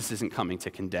Jesus isn't coming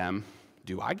to condemn,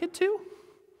 do I get to?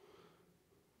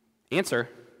 Answer,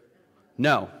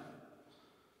 no.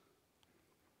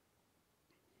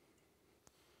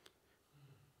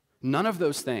 None of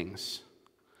those things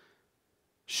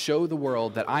show the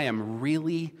world that I am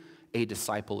really a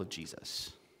disciple of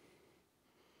Jesus.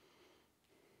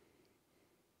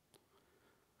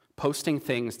 Posting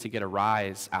things to get a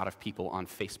rise out of people on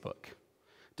Facebook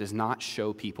does not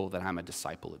show people that I'm a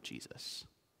disciple of Jesus.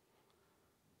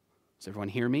 Does everyone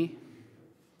hear me?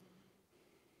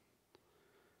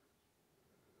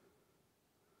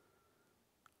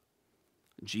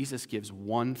 Jesus gives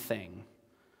one thing.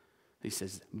 He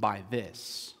says, by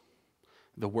this,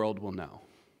 the world will know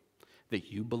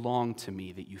that you belong to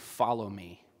me, that you follow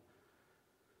me.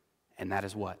 And that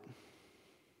is what?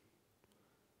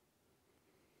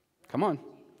 Come on.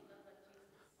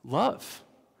 Love,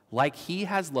 like he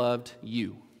has loved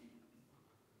you.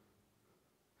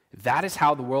 That is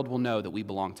how the world will know that we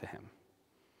belong to him.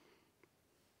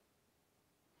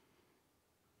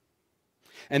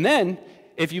 And then,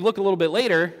 if you look a little bit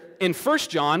later, in 1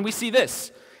 John, we see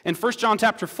this. In 1 John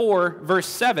chapter 4, verse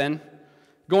 7,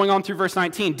 going on through verse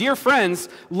 19, dear friends,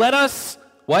 let us,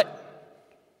 what?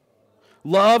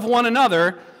 Love one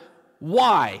another.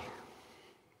 Why?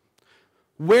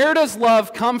 Where does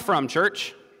love come from,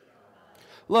 church?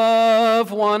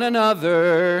 Love one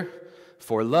another,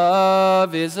 for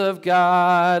love is of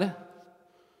God.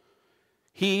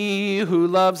 He who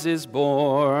loves is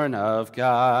born of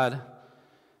God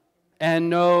and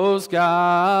knows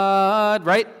God,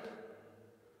 right?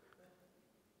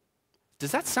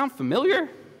 Does that sound familiar?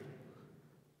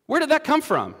 Where did that come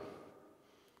from?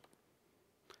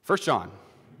 1 John.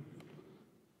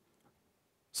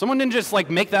 Someone didn't just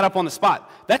make that up on the spot.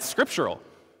 That's scriptural.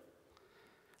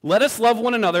 Let us love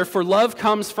one another, for love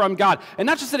comes from God. And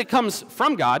not just that it comes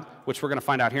from God, which we're going to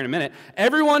find out here in a minute.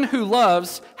 Everyone who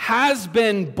loves has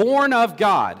been born of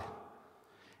God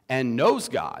and knows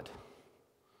God.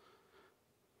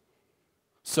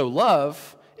 So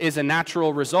love is a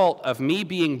natural result of me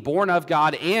being born of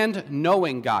God and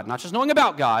knowing God. Not just knowing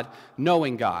about God,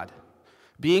 knowing God.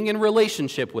 Being in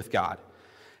relationship with God.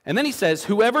 And then he says,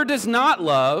 whoever does not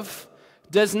love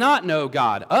does not know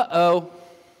God. Uh-oh.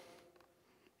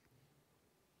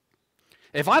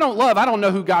 If I don't love, I don't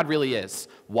know who God really is.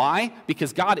 Why?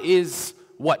 Because God is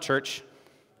what, church?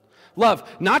 Love.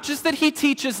 Not just that he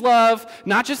teaches love,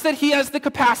 not just that he has the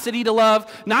capacity to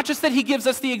love, not just that he gives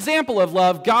us the example of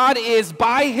love. God is,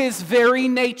 by his very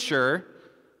nature,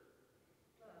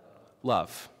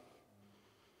 love.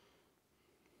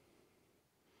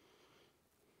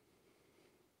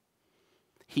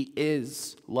 He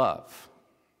is love.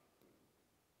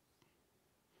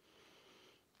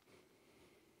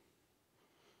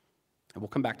 And we'll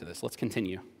come back to this. Let's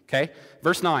continue. Okay?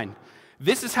 Verse 9.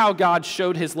 This is how God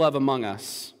showed his love among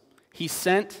us. He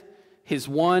sent his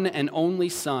one and only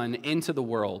Son into the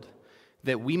world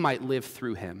that we might live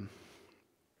through him.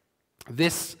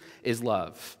 This is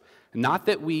love. Not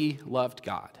that we loved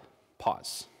God.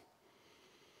 Pause.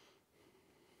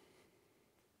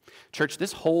 Church,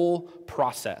 this whole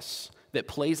process that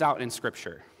plays out in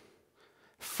Scripture,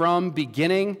 from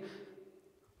beginning,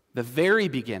 the very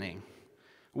beginning,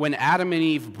 when Adam and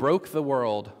Eve broke the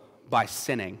world by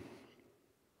sinning,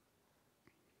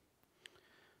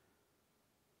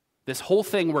 this whole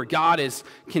thing where God is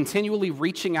continually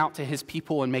reaching out to his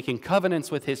people and making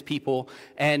covenants with his people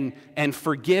and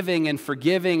forgiving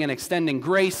and extending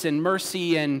grace and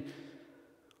mercy, and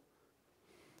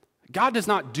God does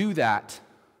not do that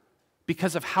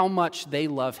because of how much they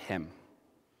love him.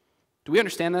 Do we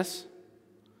understand this?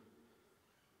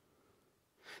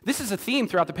 This is a theme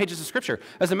throughout the pages of Scripture.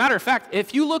 As a matter of fact,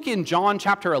 if you look in John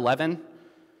chapter 11,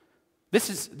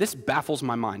 this baffles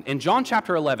my mind. In John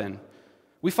chapter 11,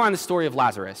 we find the story of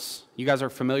Lazarus. You guys are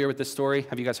familiar with this story?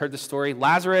 Have you guys heard this story?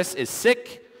 Lazarus is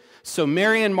sick, so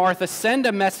Mary and Martha send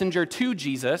a messenger to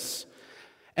Jesus.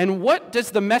 And what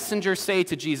does the messenger say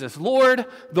to Jesus? Lord,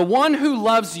 the one who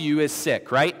loves you is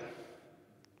sick, right?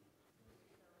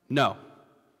 No.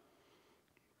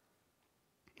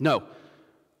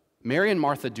 Mary and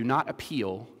Martha do not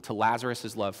appeal to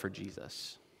Lazarus' love for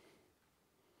Jesus.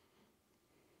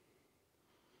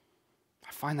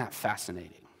 I find that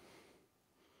fascinating.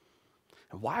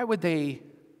 Why would they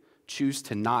choose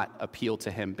to not appeal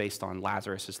to him based on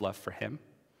Lazarus' love for him?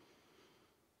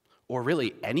 Or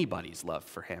really anybody's love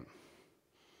for him?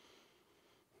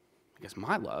 Because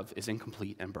my love is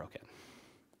incomplete and broken.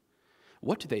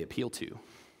 What do they appeal to?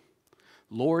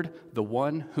 Lord, the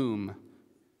one whom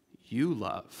you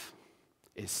love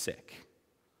is sick.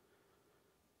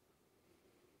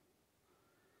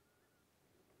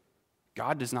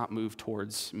 God does not move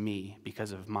towards me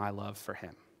because of my love for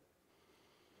him.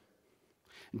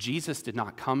 Jesus did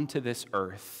not come to this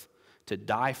earth to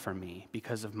die for me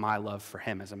because of my love for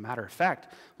him. As a matter of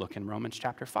fact, look in Romans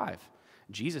chapter 5.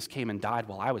 Jesus came and died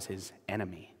while I was his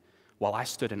enemy, while I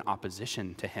stood in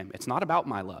opposition to him. It's not about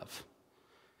my love.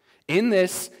 In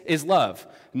this is love.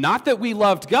 Not that we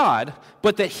loved God,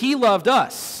 but that he loved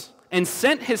us and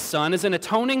sent his son as an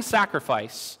atoning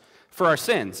sacrifice for our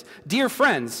sins. Dear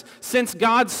friends, since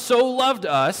God so loved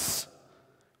us,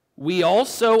 we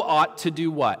also ought to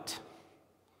do what?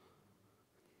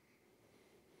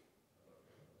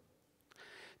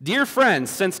 Dear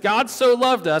friends, since God so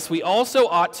loved us, we also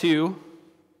ought to...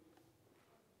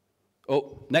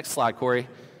 Oh, next slide, Corey.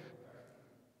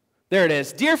 There it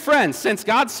is. Dear friends, since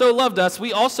God so loved us,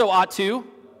 we also ought to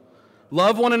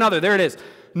love one another. There it is.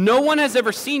 No one has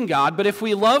ever seen God, but if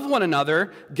we love one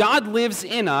another, God lives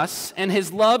in us, and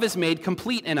his love is made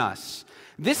complete in us.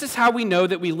 This is how we know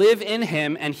that we live in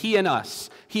him and he in us.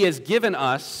 He has given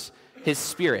us his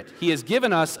Spirit. He has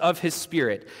given us of his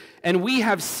Spirit. And we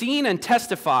have seen and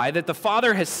testify that the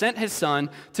Father has sent his Son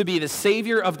to be the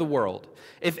Savior of the world.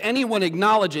 If anyone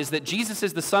acknowledges that Jesus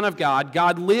is the Son of God,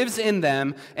 God lives in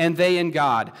them and they in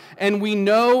God. And we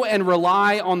know and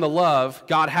rely on the love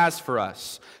God has for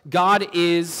us. God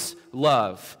is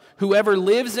love. Whoever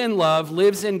lives in love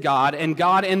lives in God and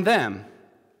God in them.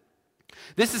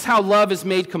 This is how love is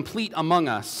made complete among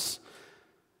us,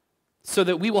 so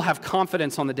that we will have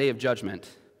confidence on the day of judgment.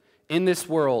 In this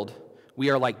world,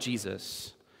 we are like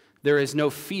Jesus. There is no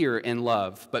fear in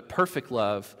love, but perfect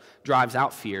love drives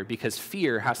out fear, because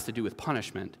fear has to do with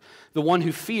punishment. The one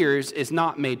who fears is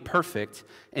not made perfect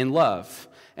in love.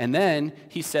 And then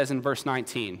he says in verse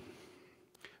 19,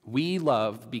 we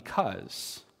love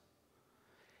because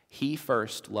he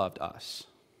first loved us.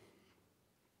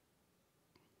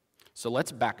 So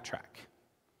let's backtrack.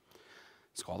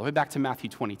 Let's go all the way back to Matthew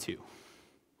 22.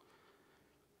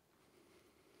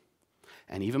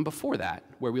 And even before that,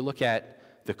 where we look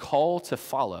at the call to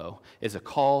follow is a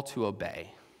call to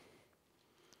obey,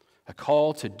 a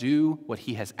call to do what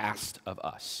he has asked of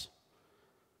us,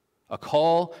 a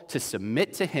call to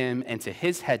submit to him and to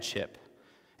his headship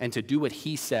and to do what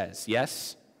he says.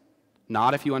 Yes?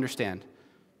 Not if you understand.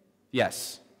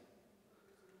 Yes.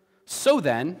 So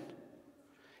then,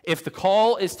 if the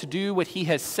call is to do what he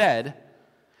has said,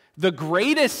 the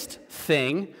greatest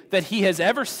thing that he has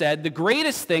ever said, the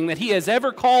greatest thing that he has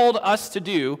ever called us to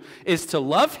do is to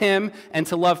love him and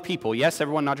to love people. Yes,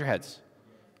 everyone nod your heads.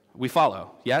 We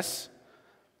follow. Yes?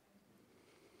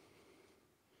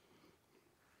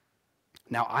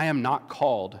 Now, I am not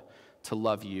called to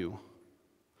love you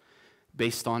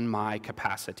based on my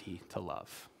capacity to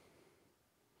love.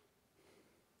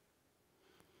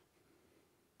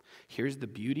 Here's the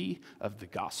beauty of the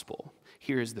gospel.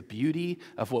 Here is the beauty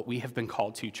of what we have been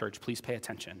called to, church. Please pay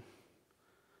attention.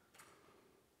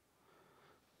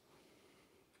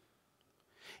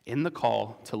 In the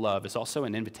call to love is also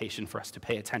an invitation for us to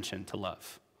pay attention to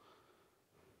love.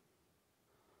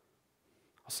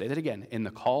 I'll say that again. In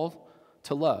the call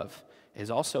to love is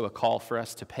also a call for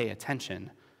us to pay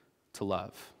attention to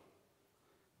love.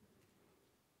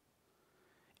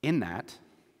 In that,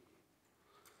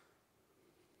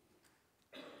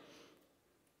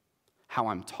 how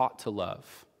I'm taught to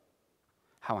love,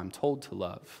 how I'm told to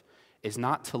love, is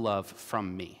not to love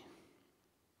from me.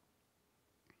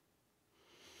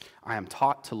 I am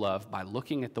taught to love by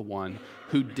looking at the one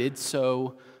who did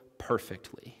so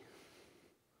perfectly.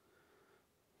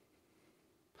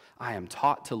 I am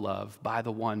taught to love by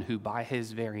the one who, by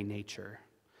his very nature,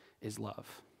 is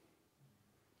love.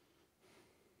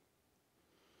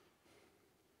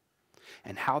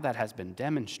 And how that has been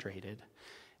demonstrated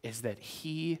is that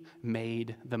he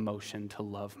made the motion to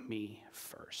love me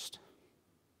first.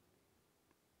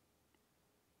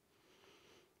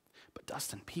 But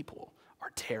Dustin, people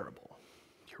are terrible.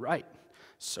 You're right.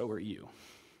 So are you.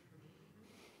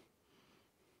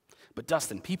 But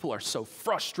Dustin, people are so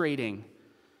frustrating.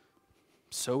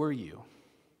 So are you.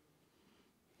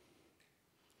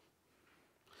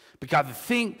 But God, the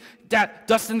things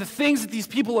that these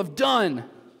people have done,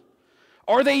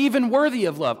 are they even worthy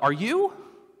of love? Are you?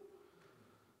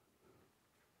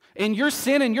 In your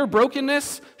sin and your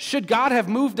brokenness, should God have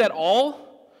moved at all?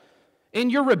 In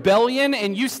your rebellion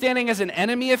and you standing as an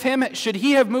enemy of him, should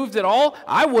he have moved at all?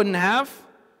 I wouldn't have.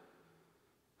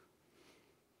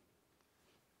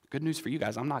 Good news for you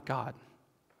guys, I'm not God.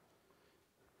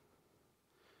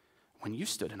 When you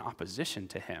stood in opposition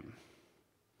to him,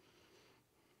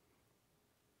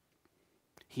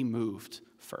 he moved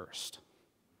first.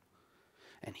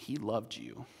 And he loved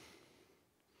you.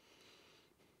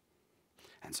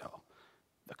 And so,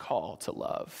 the call to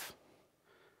love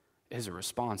is a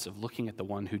response of looking at the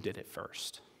one who did it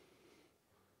first.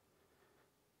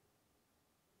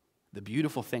 The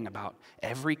beautiful thing about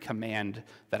every command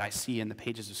that I see in the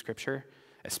pages of Scripture,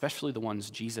 especially the ones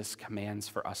Jesus commands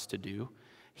for us to do,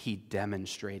 he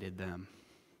demonstrated them.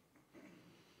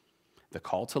 The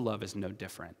call to love is no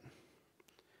different.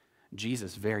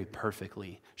 Jesus very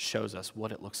perfectly shows us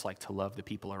what it looks like to love the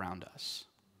people around us.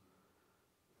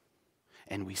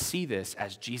 And we see this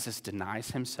as Jesus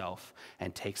denies himself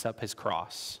and takes up his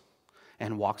cross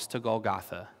and walks to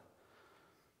Golgotha.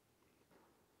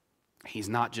 He's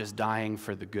not just dying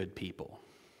for the good people,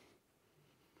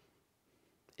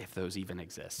 if those even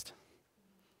exist.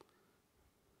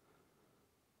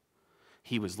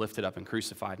 He was lifted up and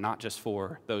crucified, not just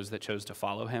for those that chose to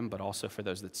follow him, but also for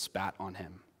those that spat on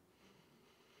him,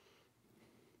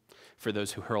 for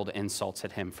those who hurled insults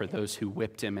at him, for those who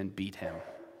whipped him and beat him,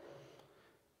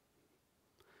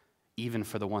 even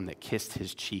for the one that kissed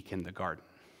his cheek in the garden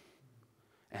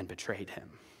and betrayed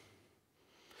him,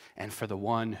 and for the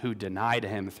one who denied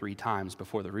him 3 times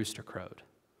before the rooster crowed.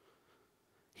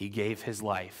 He gave his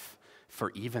life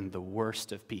for even the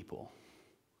worst of people.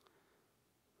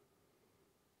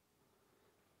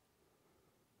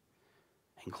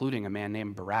 Including a man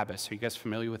named Barabbas. Are you guys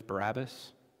familiar with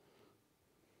Barabbas?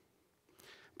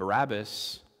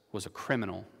 Barabbas was a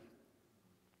criminal.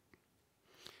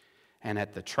 And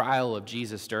at the trial of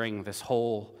Jesus during this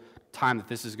whole time that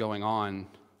this is going on,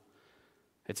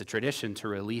 it's a tradition to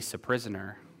release a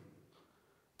prisoner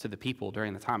to the people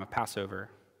during the time of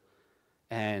Passover.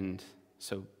 And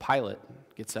so Pilate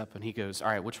gets up and he goes, all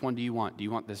right, which one do you want? Do you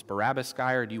want this Barabbas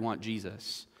guy or do you want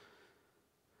Jesus?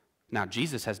 Now,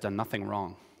 Jesus has done nothing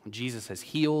wrong. Jesus has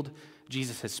healed.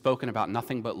 Jesus has spoken about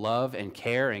nothing but love and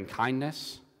care and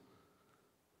kindness.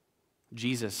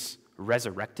 Jesus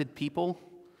resurrected people.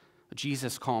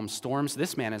 Jesus calmed storms.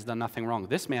 This man has done nothing wrong.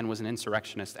 This man was an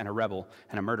insurrectionist and a rebel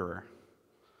and a murderer.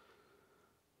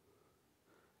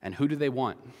 And who do they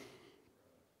want?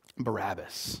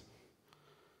 Barabbas.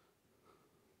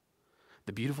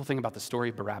 The beautiful thing about the story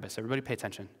of Barabbas, everybody pay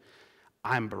attention.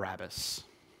 I'm Barabbas.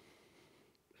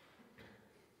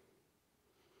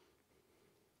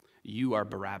 You are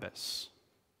Barabbas.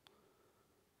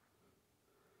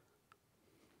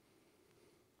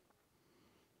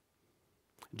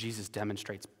 Jesus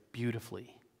demonstrates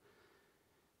beautifully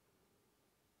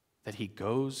that he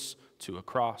goes to a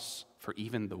cross for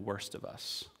even the worst of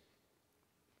us,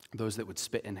 those that would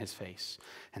spit in his face.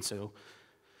 And so,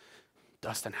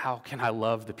 Dustin, how can I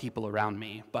love the people around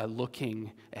me? By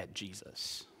looking at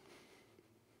Jesus.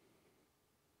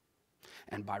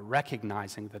 And by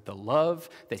recognizing that the love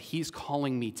that he's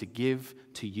calling me to give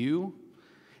to you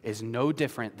is no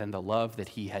different than the love that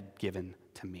he had given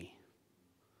to me.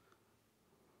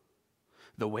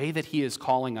 The way that he is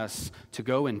calling us to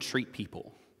go and treat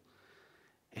people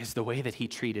is the way that he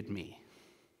treated me.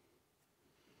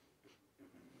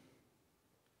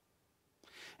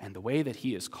 And the way that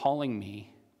he is calling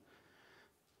me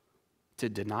to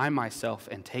deny myself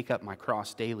and take up my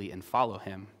cross daily and follow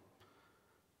him,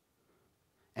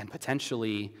 and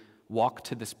potentially walk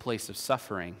to this place of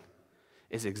suffering,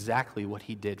 is exactly what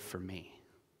he did for me.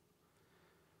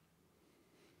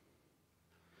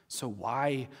 So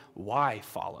why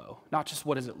follow? Not just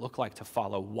what does it look like to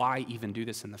follow, why even do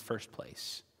this in the first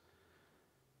place?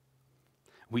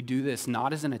 We do this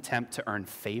not as an attempt to earn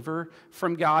favor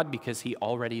from God because he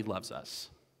already loves us.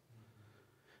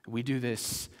 We do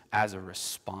this as a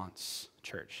response,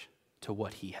 church, to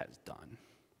what he has done.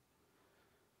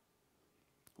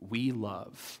 We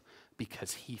love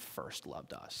because he first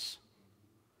loved us.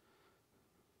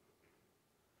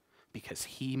 Because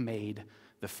he made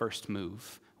the first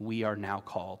move, we are now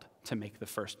called to make the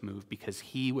first move. Because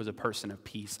he was a person of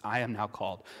peace, I am now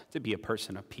called to be a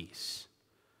person of peace.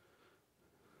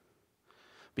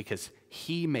 Because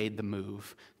he made the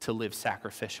move to live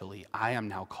sacrificially, I am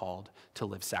now called to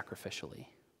live sacrificially.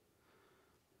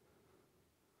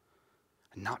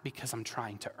 Not because I'm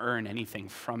trying to earn anything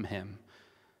from him,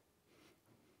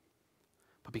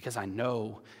 but because I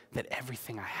know that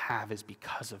everything I have is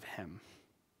because of him.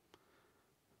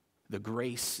 The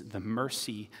grace, the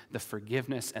mercy, the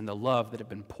forgiveness, and the love that have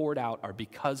been poured out are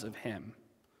because of him.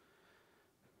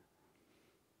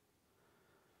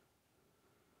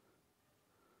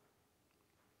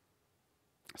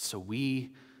 So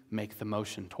we make the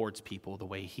motion towards people the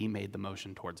way he made the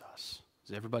motion towards us.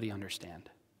 Does everybody understand?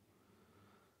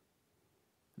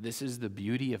 This is the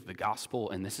beauty of the gospel,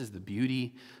 and this is the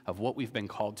beauty of what we've been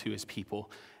called to as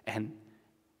people. And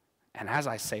as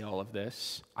I say all of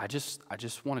this, I just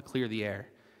want to clear the air.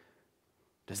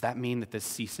 Does that mean that this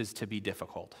ceases to be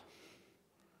difficult?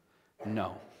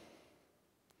 No.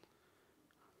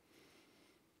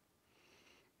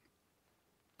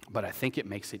 But I think it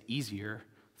makes it easier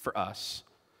for us,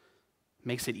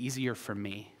 makes it easier for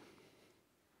me.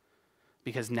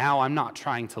 Because now I'm not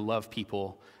trying to love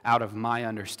people out of my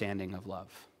understanding of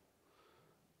love.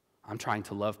 I'm trying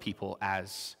to love people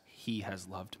as he has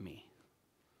loved me.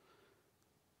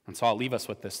 And so I'll leave us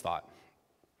with this thought.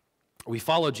 We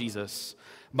follow Jesus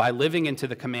by living into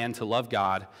the command to love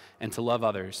God and to love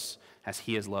others as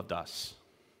he has loved us.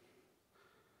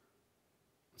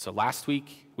 So last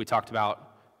week, we talked about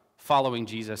following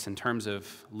Jesus in terms of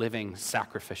living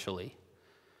sacrificially.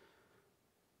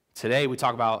 Today, we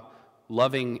talk about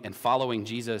loving and following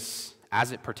Jesus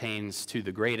as it pertains to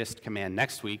the greatest command.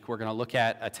 Next week, we're going to look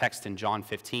at a text in John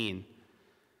 15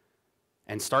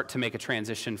 and start to make a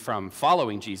transition from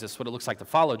following Jesus, what it looks like to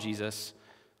follow Jesus,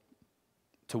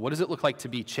 to what does it look like to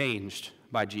be changed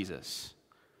by Jesus.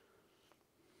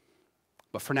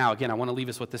 But for now, again, I want to leave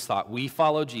us with this thought. We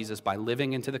follow Jesus by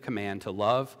living into the command to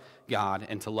love God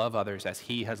and to love others as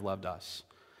he has loved us.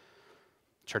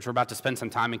 Church, we're about to spend some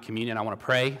time in communion. I want to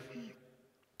pray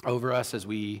over us as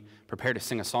we prepare to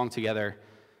sing a song together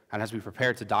and as we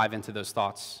prepare to dive into those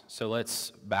thoughts. So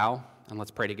let's bow and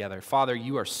let's pray together. Father,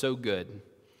 you are so good.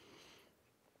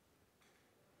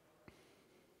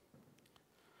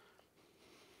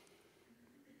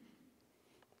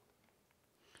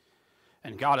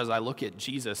 And God, as I look at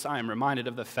Jesus, I am reminded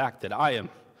of the fact that I am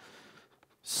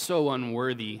so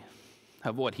unworthy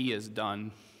of what he has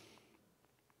done.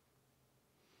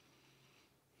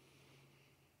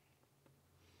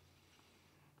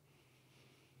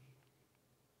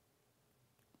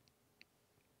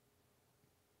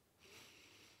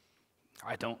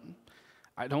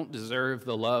 I don't deserve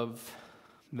the love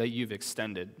that you've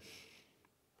extended.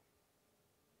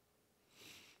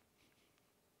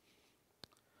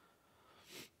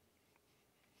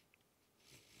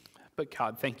 But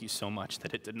God, thank you so much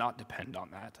that it did not depend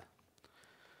on that.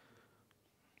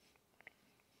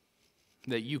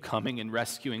 That you coming and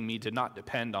rescuing me did not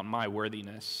depend on my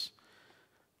worthiness.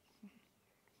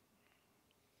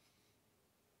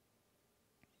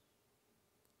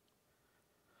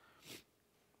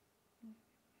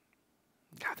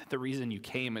 God, that the reason you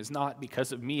came is not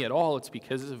because of me at all, it's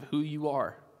because of who you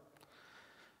are.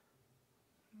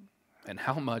 And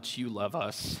how much you love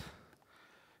us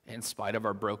in spite of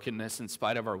our brokenness, in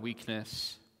spite of our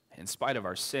weakness, in spite of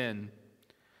our sin.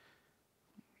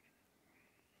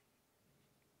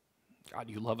 God,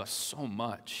 you love us so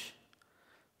much.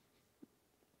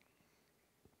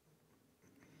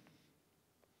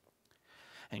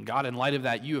 And God, in light of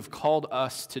that, you have called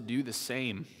us to do the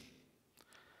same.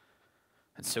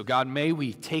 And so, God, may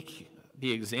we take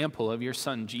the example of your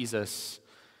Son, Jesus,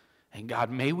 and God,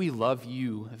 may we love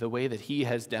you the way that he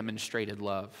has demonstrated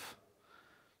love.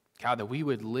 God, that we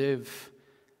would live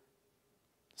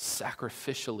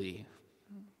sacrificially.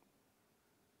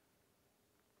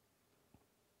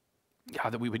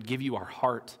 God, that we would give you our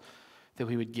heart, that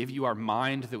we would give you our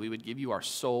mind, that we would give you our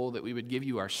soul, that we would give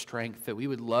you our strength, that we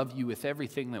would love you with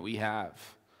everything that we have,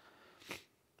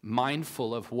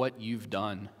 mindful of what you've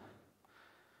done,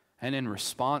 and in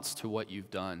response to what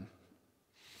you've done.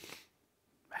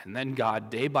 And then, God,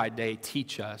 day by day,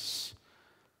 teach us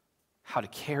how to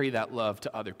carry that love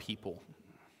to other people,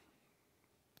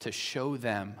 to show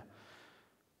them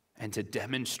and to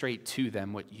demonstrate to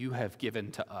them what you have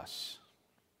given to us.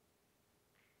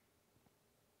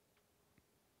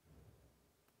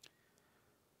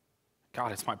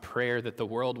 God, it's my prayer that the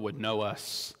world would know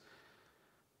us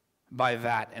by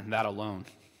that and that alone.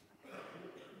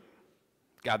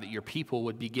 God, that your people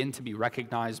would begin to be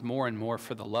recognized more and more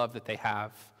for the love that they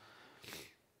have,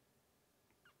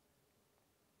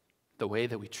 the way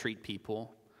that we treat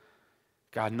people.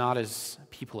 God, not as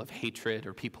people of hatred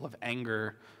or people of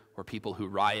anger or people who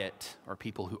riot or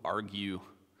people who argue.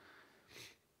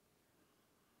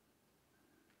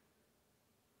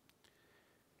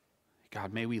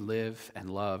 God, may we live and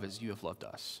love as you have loved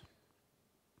us.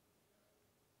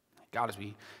 God, as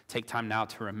we take time now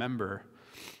to remember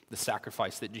the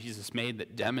sacrifice that Jesus made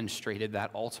that demonstrated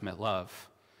that ultimate love,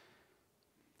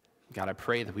 God, I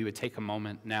pray that we would take a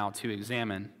moment now to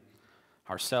examine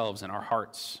ourselves and our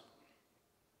hearts.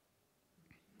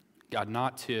 God,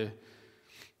 not to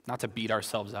beat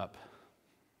ourselves up,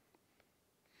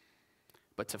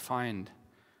 but to find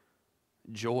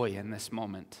joy in this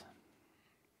moment,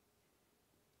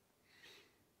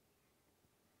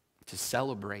 to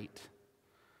celebrate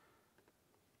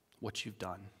what you've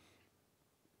done.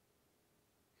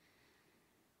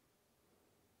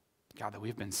 God, that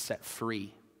we've been set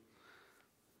free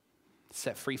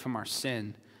from our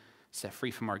sin, set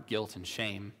free from our guilt and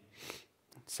shame,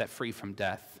 set free from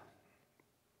death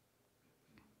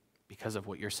because of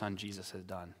what your son Jesus has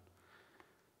done.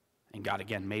 And God,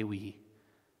 again, may we,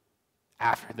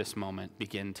 after this moment,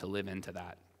 begin to live into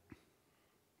that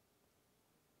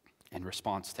in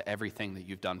response to everything that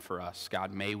you've done for us.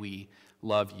 God, may we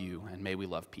love you and may we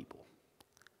love people.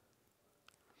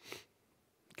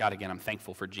 God, again, I'm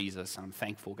thankful for Jesus. I'm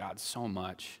thankful, God, so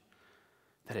much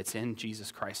that it's in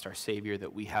Jesus Christ, our Savior,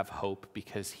 that we have hope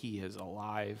because he is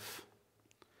alive.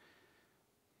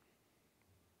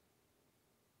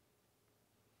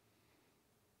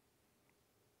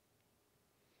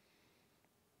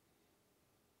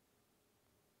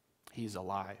 He's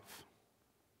alive.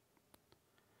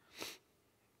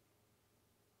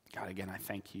 God, again, I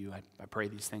thank you. I pray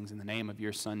these things in the name of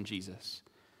your Son, Jesus.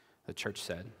 The church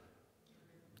said,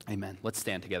 amen. Let's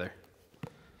stand together.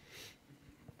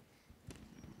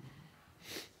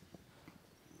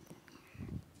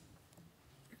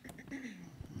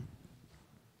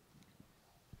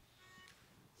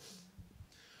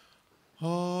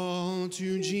 All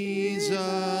to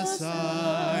Jesus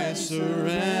I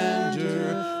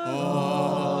surrender,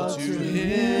 all to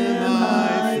him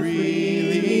I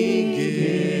freely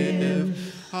give.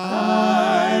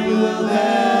 I will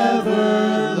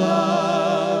ever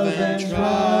love and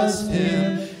trust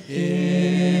him,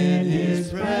 in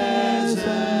his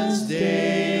presence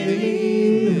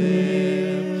daily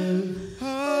live.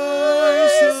 I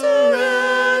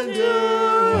surrender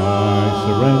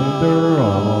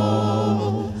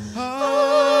all.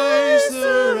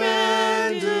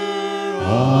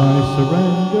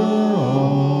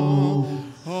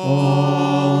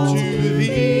 All to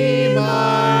thee,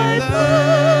 my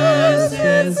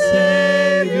blessed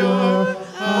Savior,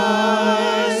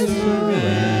 I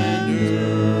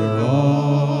surrender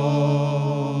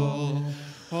all.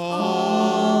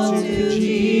 All to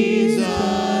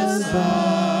Jesus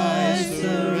I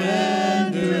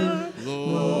surrender,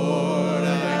 Lord,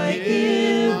 I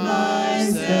give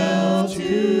myself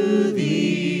to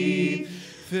thee.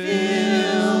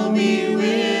 Fill me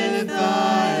with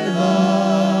thy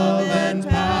love and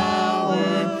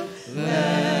power.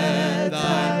 Let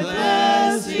thy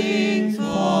blessings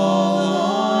fall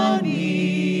on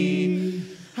me.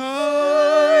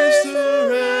 I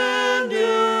surrender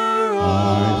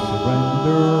all. I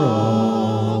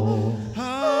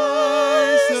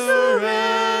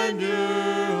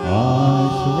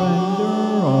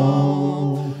surrender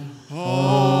all.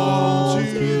 All to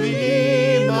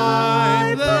thee,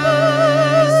 my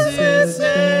blessed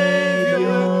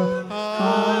Savior,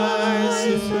 I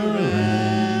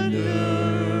surrender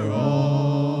all.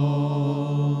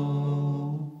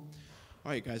 All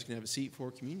right, you guys can have a seat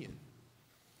for communion.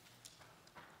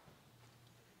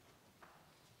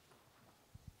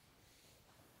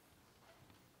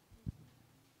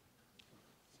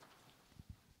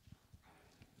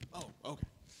 Oh, okay.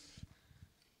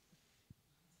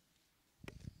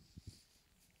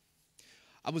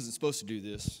 I wasn't supposed to do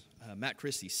this. Matt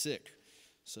Christie's sick,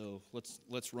 so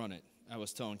let's run it. I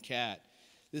was telling Kat,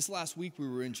 this last week we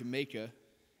were in Jamaica,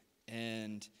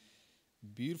 and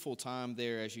beautiful time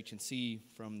there, as you can see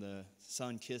from the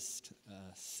sun-kissed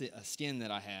skin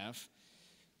that I have.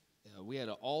 We had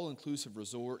an all-inclusive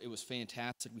resort. It was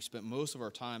fantastic. We spent most of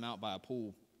our time out by a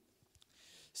pool,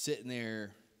 sitting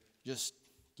there, just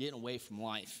getting away from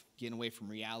life, getting away from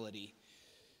reality.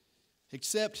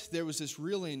 Except there was this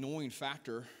really annoying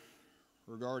factor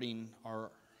regarding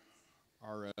our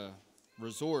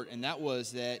resort, and that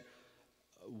was that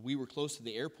we were close to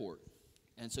the airport.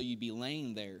 And so you'd be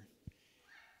laying there,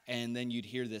 and then you'd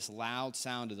hear this loud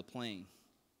sound of the plane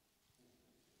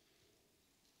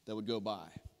that would go by.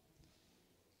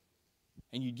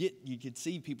 And you could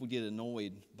see people get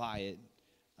annoyed by it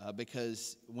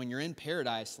because when you're in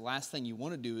paradise, the last thing you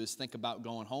want to do is think about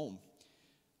going home.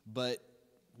 But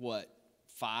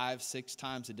 5-6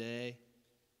 times a day,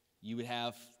 you would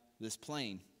have this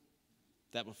plane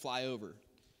that would fly over.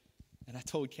 And I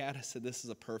told Kat, I said, this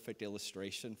is a perfect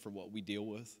illustration for what we deal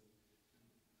with.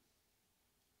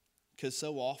 Because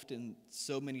so often,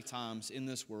 so many times in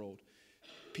this world,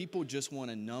 people just want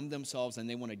to numb themselves and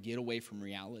they want to get away from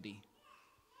reality.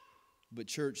 But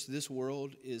church, this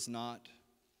world is not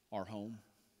our home.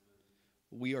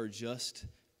 We are just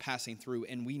passing through,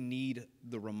 and we need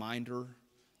the reminder,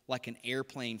 like an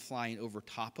airplane flying over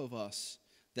top of us,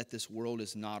 that this world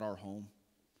is not our home,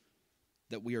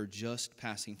 that we are just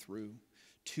passing through.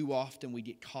 Too often we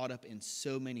get caught up in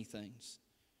so many things.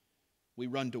 We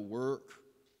run to work,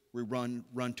 we run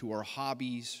to our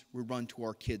hobbies, we run to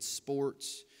our kids'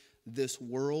 sports. This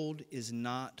world is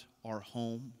not our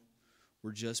home.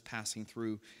 We're just passing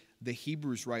through. The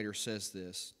Hebrews writer says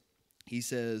this. He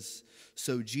says,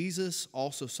 so Jesus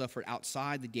also suffered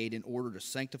outside the gate in order to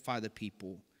sanctify the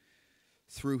people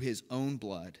through his own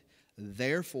blood.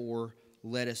 Therefore,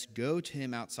 let us go to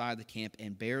him outside the camp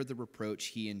and bear the reproach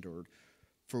he endured.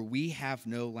 For we have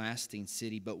no lasting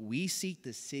city, but we seek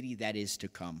the city that is to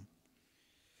come.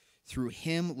 Through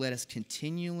him, let us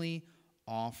continually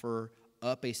offer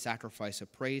up a sacrifice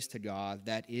of praise to God,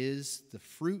 that is the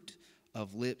fruit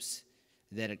of lips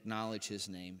that acknowledge his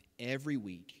name. Every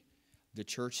week, the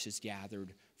church has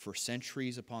gathered for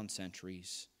centuries upon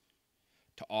centuries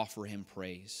to offer him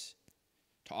praise,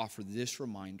 to offer this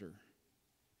reminder,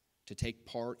 to take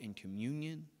part in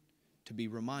communion, to be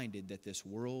reminded that this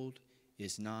world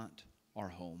is not our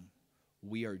home.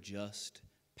 We are just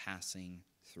passing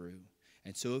through.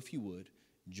 And so if you would,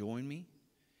 join me,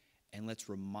 and let's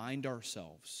remind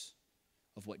ourselves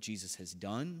of what Jesus has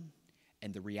done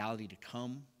and the reality to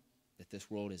come, that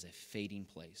this world is a fading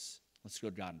place. Let's go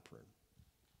to God in prayer.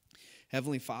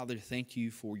 Heavenly Father, thank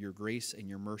you for your grace and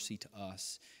your mercy to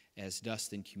us. As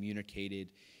Dustin communicated,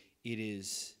 it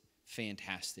is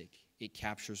fantastic. It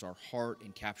captures our heart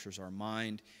and captures our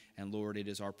mind. And Lord, it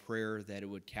is our prayer that it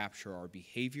would capture our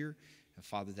behavior. And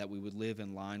Father, that we would live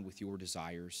in line with your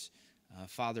desires.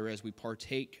 Father, as we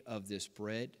partake of this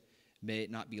bread, may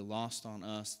it not be lost on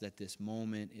us that this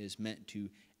moment is meant to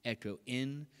echo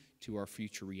in to our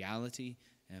future reality.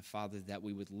 And Father, that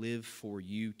we would live for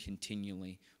you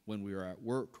continually when we are at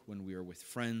work, when we are with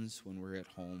friends, when we're at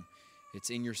home. It's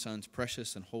in your Son's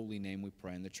precious and holy name we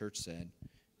pray. And the church said,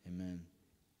 amen.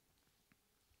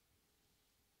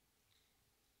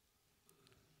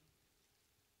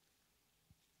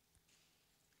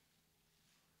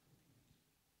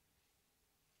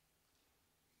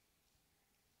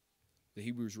 The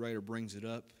Hebrews writer brings it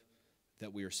up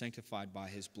that we are sanctified by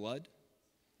his blood,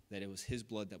 that it was his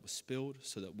blood that was spilled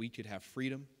so that we could have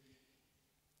freedom.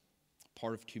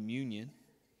 Part of communion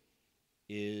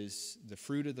is the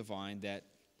fruit of the vine, that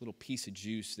little piece of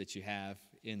juice that you have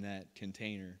in that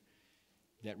container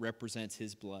that represents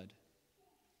his blood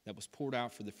that was poured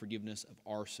out for the forgiveness of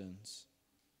our sins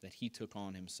that he took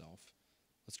on himself.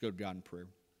 Let's go to God in prayer.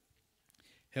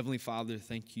 Heavenly Father,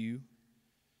 thank you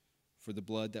for the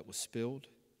blood that was spilled,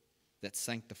 that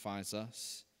sanctifies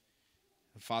us.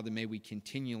 And Father, may we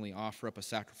continually offer up a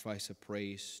sacrifice of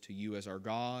praise to you as our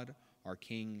God, our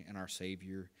King, and our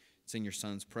Savior. It's in your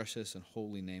Son's precious and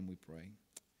holy name we pray.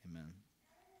 Amen.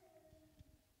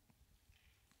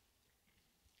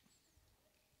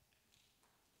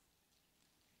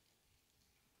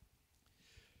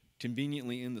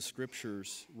 Conveniently in the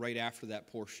scriptures, right after that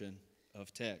portion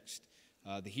of text,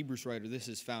 the Hebrews writer, this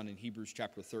is found in Hebrews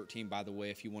chapter 13, by the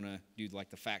way, if you want to do like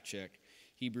the fact check.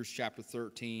 Hebrews chapter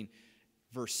 13,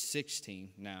 verse 16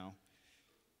 now.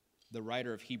 The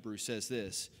writer of Hebrews says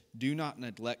this, do not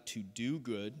neglect to do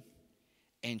good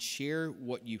and share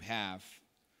what you have,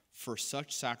 for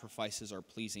such sacrifices are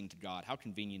pleasing to God. How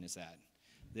convenient is that?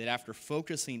 that after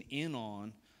focusing in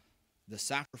on the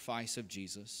sacrifice of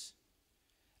Jesus,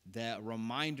 that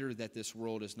reminder that this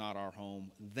world is not our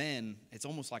home, then it's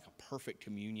almost like a perfect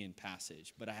communion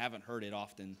passage, but I haven't heard it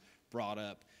often brought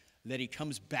up, that he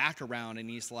comes back around and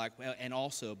he's like, well, and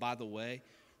also, by the way,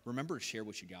 remember to share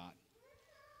what you got.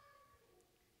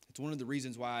 It's one of the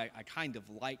reasons why I kind of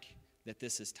like that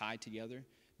this is tied together,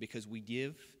 because we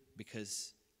give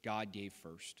because God gave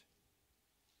first.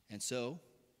 And so,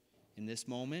 in this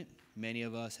moment, many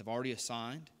of us have already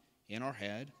assigned in our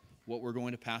head what we're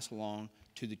going to pass along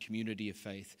to the community of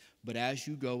faith. But as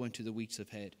you go into the weeks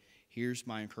ahead, here's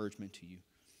my encouragement to you,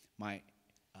 my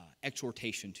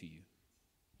exhortation to you.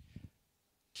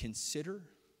 Consider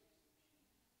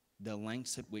the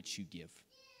lengths at which you give,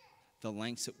 the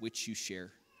lengths at which you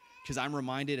share. Because I'm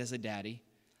reminded as a daddy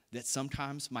that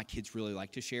sometimes my kids really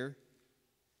like to share,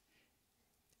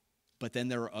 but then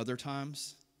there are other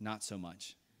times, not so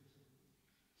much.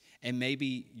 And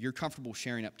maybe you're comfortable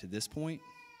sharing up to this point.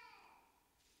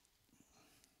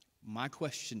 My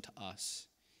question to us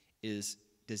is,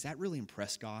 does that really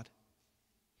impress God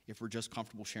if we're just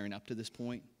comfortable sharing up to this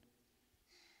point?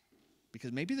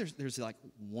 Because maybe there's like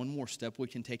one more step we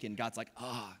can take, and God's like,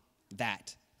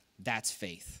 that's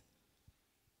faith.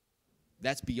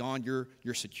 That's beyond your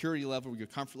security level, your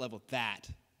comfort level. That,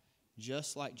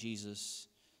 just like Jesus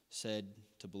said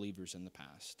to believers in the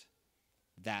past,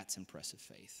 that's impressive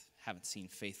faith. Haven't seen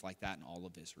faith like that in all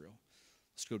of Israel.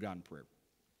 Let's go down in prayer.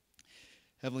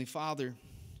 Heavenly Father,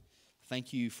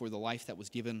 thank you for the life that was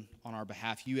given on our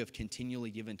behalf. You have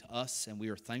continually given to us, and we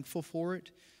are thankful for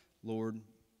it. Lord,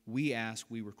 we ask,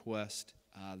 we request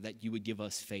that you would give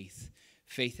us faith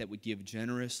that would give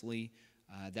generously,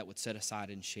 that would set aside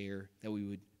and share, that we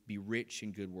would be rich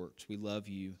in good works. We love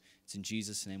you. It's in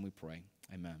Jesus' name we pray.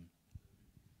 Amen.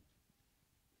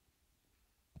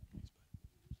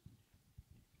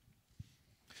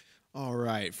 All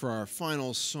right, for our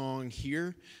final song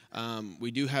here, we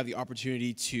do have the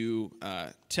opportunity to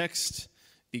text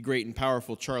the great and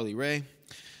powerful Charlie Ray.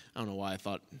 I don't know why I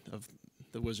thought of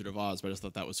the Wizard of Oz, but I just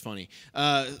thought that was funny.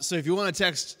 So if you want to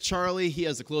text Charlie, he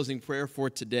has a closing prayer for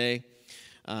today.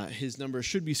 His number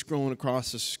should be scrolling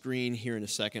across the screen here in a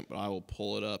second, but I will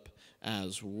pull it up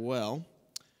as well.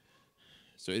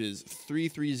 So it is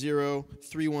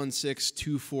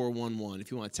 330-316-2411.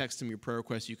 If you want to text him your prayer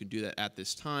request, you can do that at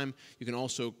this time. You can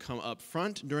also come up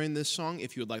front during this song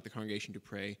if you would like the congregation to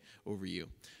pray over you.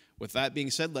 With that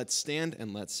being said, let's stand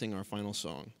and let's sing our final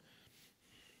song.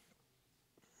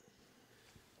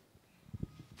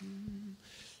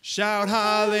 Shout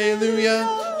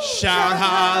hallelujah, shout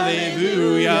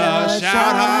hallelujah,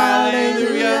 shout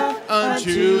hallelujah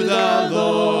unto the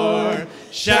Lord.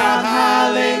 Shout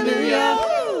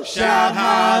hallelujah, shout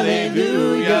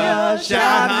hallelujah,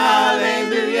 shout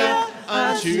hallelujah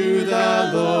unto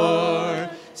the Lord.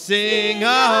 Sing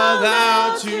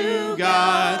aloud to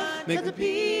God, make the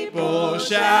people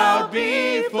shout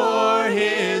before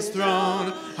his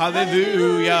throne.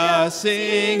 Hallelujah,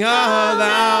 sing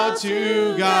aloud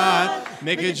to God,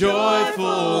 make a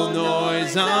joyful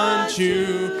noise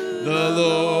unto the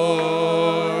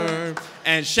Lord.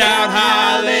 And shout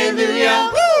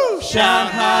hallelujah, woo!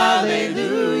 Shout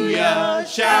hallelujah,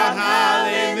 shout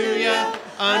hallelujah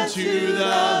unto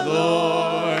the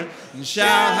Lord. And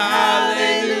shout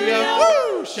hallelujah,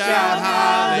 woo! Shout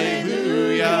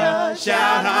hallelujah,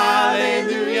 shout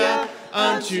hallelujah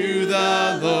unto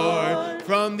the Lord.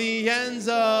 From the ends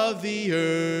of the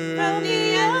earth, From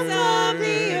the ends of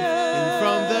the earth, and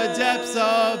from the depths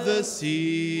of the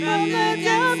sea, from the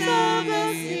depths of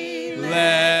the sea,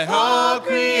 let all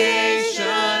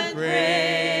creation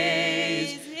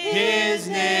praise his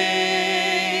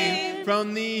name.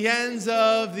 From the ends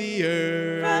of the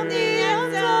earth, from the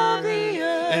ends of the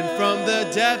earth, and from the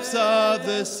depths of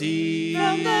the sea,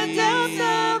 from the depths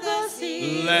of the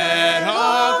sea, let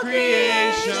all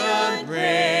creation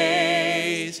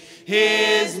praise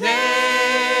his name.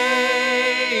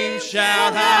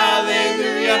 Shout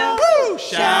hallelujah, woo!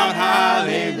 Shout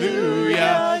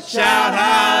hallelujah, shout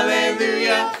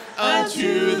hallelujah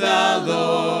unto the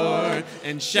Lord.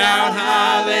 And shout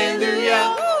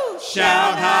hallelujah,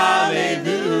 shout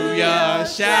hallelujah,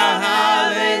 shout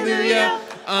hallelujah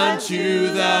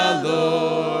unto the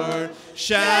Lord.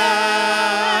 Shout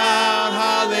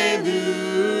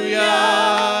hallelujah,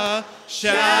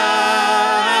 shout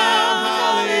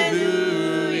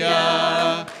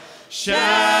hallelujah, shout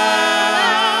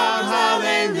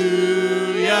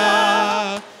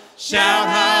hallelujah, shout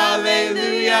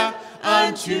hallelujah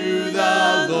unto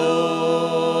the Lord.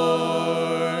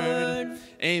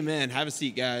 Amen. Have a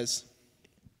seat, guys.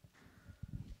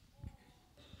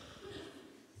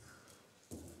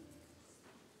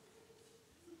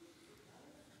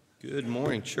 Good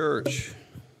morning, church.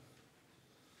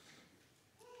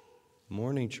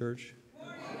 Morning, church.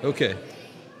 Okay.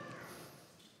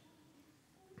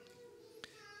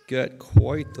 Got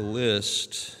quite the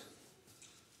list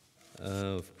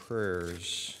of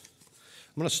prayers.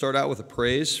 I'm going to start out with a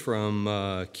praise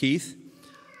from Keith.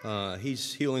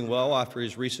 He's healing well after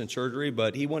his recent surgery,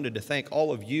 but he wanted to thank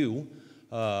all of you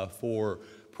for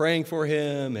praying for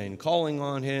him and calling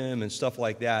on him and stuff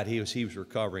like that. He was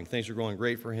recovering. Things are going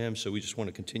great for him, so we just want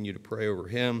to continue to pray over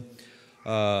him.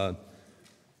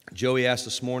 Joey asked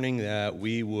this morning that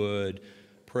we would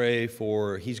pray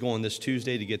for, he's going this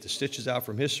Tuesday to get the stitches out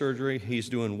from his surgery. He's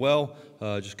doing well.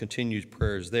 Just continued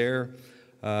prayers there.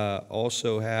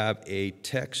 Also have a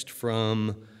text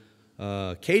from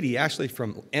Katie, actually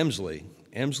from Emsley.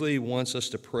 Emsley wants us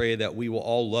to pray that we will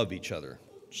all love each other.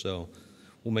 So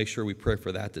we'll make sure we pray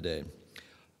for that today.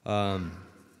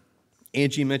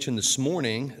 Angie mentioned this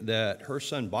morning that her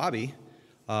son Bobby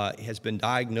has been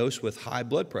diagnosed with high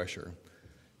blood pressure.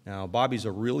 Now, Bobby's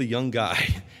a really young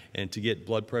guy, and to get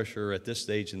blood pressure at this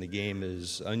stage in the game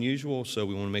is unusual, so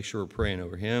we want to make sure we're praying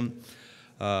over him.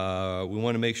 We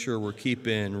want to make sure we're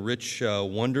keeping Rich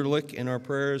Wunderlich in our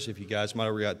prayers. If you guys might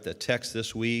have got the text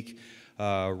this week,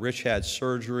 Rich had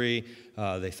surgery.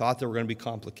 They thought there were going to be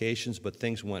complications, but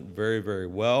things went very, very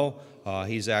well.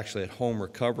 He's actually at home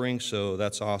recovering, so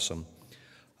that's awesome.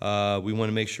 We want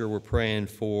to make sure we're praying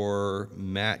for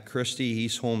Matt Christie.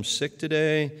 He's home sick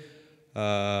today.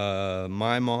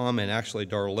 My mom and actually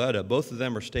Darletta, both of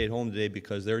them are stayed home today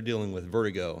because they're dealing with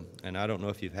vertigo. And I don't know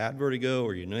if you've had vertigo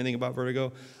or you know anything about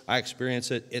vertigo. I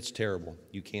experience it. It's terrible.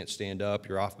 You can't stand up.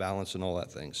 You're off balance and all that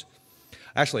things.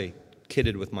 I actually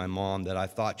kidded with my mom that I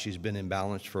thought she's been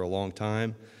imbalanced for a long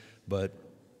time, but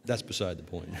that's beside the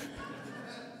point.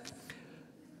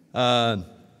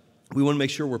 We want to make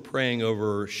sure we're praying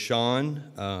over Sean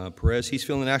Perez. He's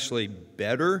feeling actually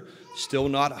better, still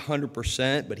not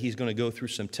 100%, but he's going to go through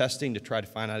some testing to try to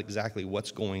find out exactly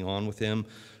what's going on with him.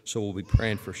 So we'll be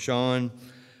praying for Sean.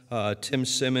 Tim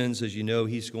Simmons, as you know,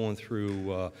 he's going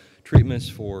through treatments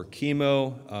for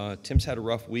chemo. Tim's had a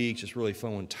rough week, just really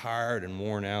feeling tired and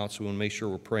worn out, so we want to make sure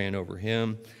we're praying over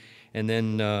him. And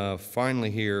then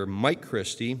finally here, Mike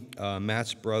Christie,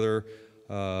 Matt's brother,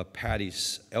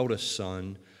 Patty's eldest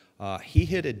son. He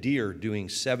hit a deer doing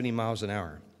 70 miles an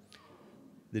hour.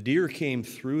 The deer came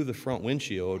through the front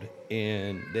windshield,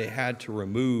 and they had to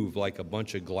remove like a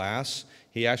bunch of glass.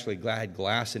 He actually had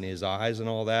glass in his eyes and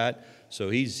all that, so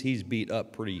he's beat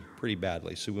up pretty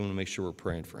badly. So we want to make sure we're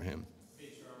praying for him. Hey,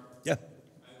 Char. Yeah. I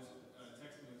was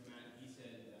texting with Matt, and he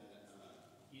said that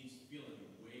he's feeling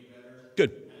way better.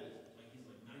 Good. He's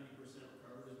like 90%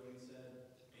 recovered is what he said,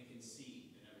 and can see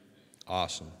and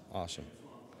everything. Awesome.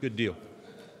 Good deal.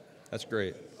 That's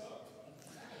great.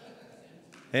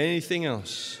 Anything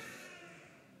else?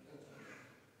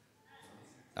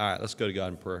 All right, let's go to God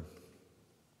in prayer.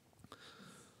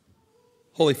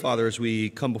 Holy Father, as we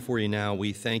come before you now,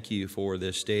 we thank you for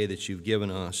this day that you've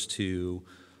given us to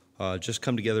just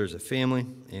come together as a family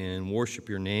and worship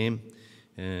your name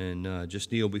and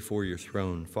just kneel before your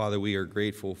throne. Father, we are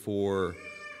grateful for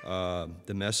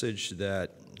the message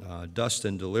that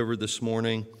Dustin delivered this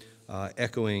morning,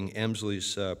 echoing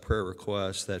Emsley's prayer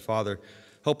request, that, Father,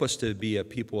 help us to be a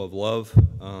people of love,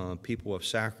 people of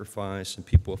sacrifice, and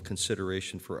people of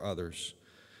consideration for others.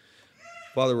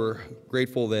 Father, we're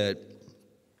grateful that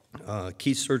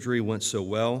Keith's surgery went so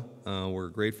well. We're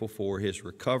grateful for his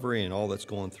recovery and all that's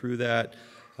going through that.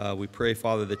 We pray,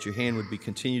 Father, that your hand would be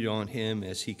continued on him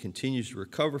as he continues to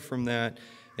recover from that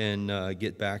and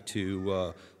get back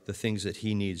to the things that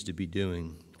he needs to be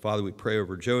doing. Father, we pray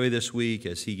over Joey this week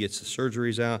as he gets the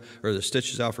surgeries out, or the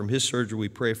stitches out from his surgery. We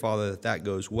pray, Father, that that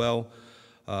goes well.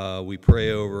 We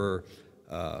pray over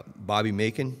Bobby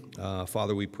Macon.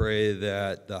 Father, we pray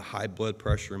that the high blood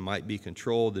pressure might be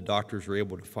controlled. The doctors are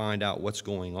able to find out what's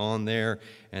going on there,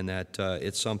 and that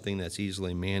it's something that's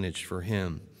easily managed for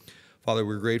him. Father,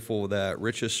 we're grateful that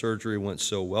Rich's surgery went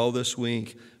so well this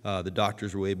week. The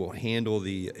doctors were able to handle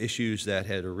the issues that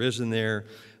had arisen there.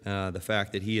 The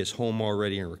fact that he is home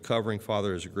already and recovering,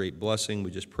 Father, is a great blessing. We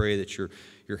just pray that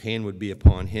your hand would be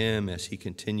upon him as he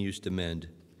continues to mend.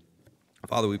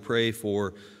 Father, we pray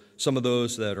for some of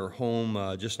those that are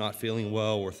home just not feeling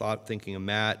well. We're thinking of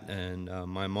Matt and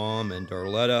my mom and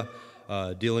Darletta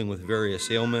dealing with various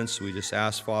ailments. We just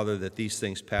ask, Father, that these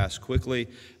things pass quickly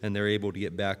and they're able to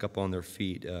get back up on their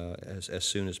feet as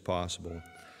soon as possible.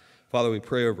 Father, we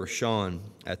pray over Sean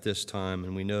at this time,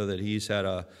 and we know that he's had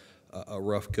a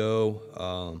rough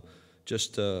go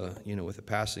with the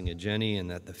passing of Jenny, and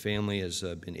that the family has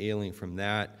been ailing from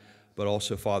that. but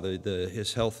also, Father,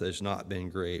 his health has not been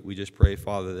great. We just pray,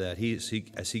 Father, that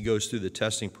as he goes through the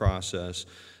testing process,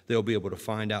 they'll be able to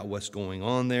find out what's going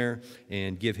on there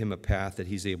and give him a path that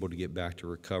he's able to get back to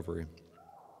recovery.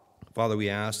 Father, we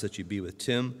ask that you be with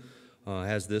Tim,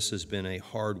 as this has been a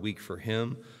hard week for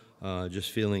him,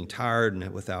 just feeling tired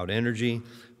and without energy.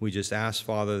 We just ask,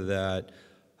 Father,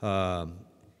 that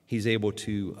he's able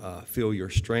to feel your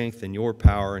strength and your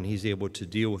power, and he's able to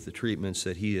deal with the treatments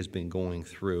that he has been going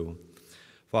through.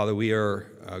 Father, we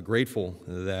are grateful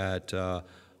that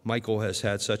Michael has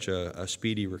had such a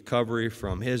speedy recovery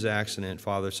from his accident.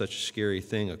 Father, such a scary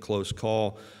thing, a close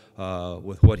call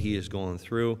with what he is going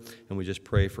through, and we just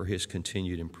pray for his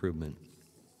continued improvement.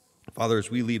 Father,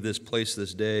 as we leave this place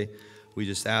this day, we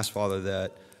just ask, Father,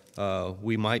 that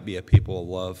we might be a people of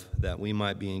love, that we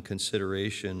might be in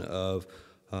consideration of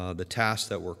the tasks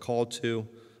that we're called to.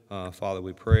 Father,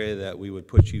 we pray that we would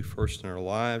put you first in our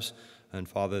lives, and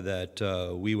Father,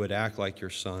 that we would act like your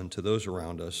Son to those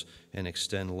around us and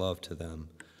extend love to them.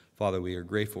 Father, we are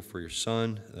grateful for your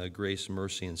Son, grace,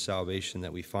 mercy, and salvation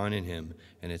that we find in him,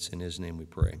 and it's in his name we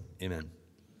pray. Amen.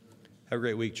 Have a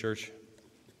great week, church.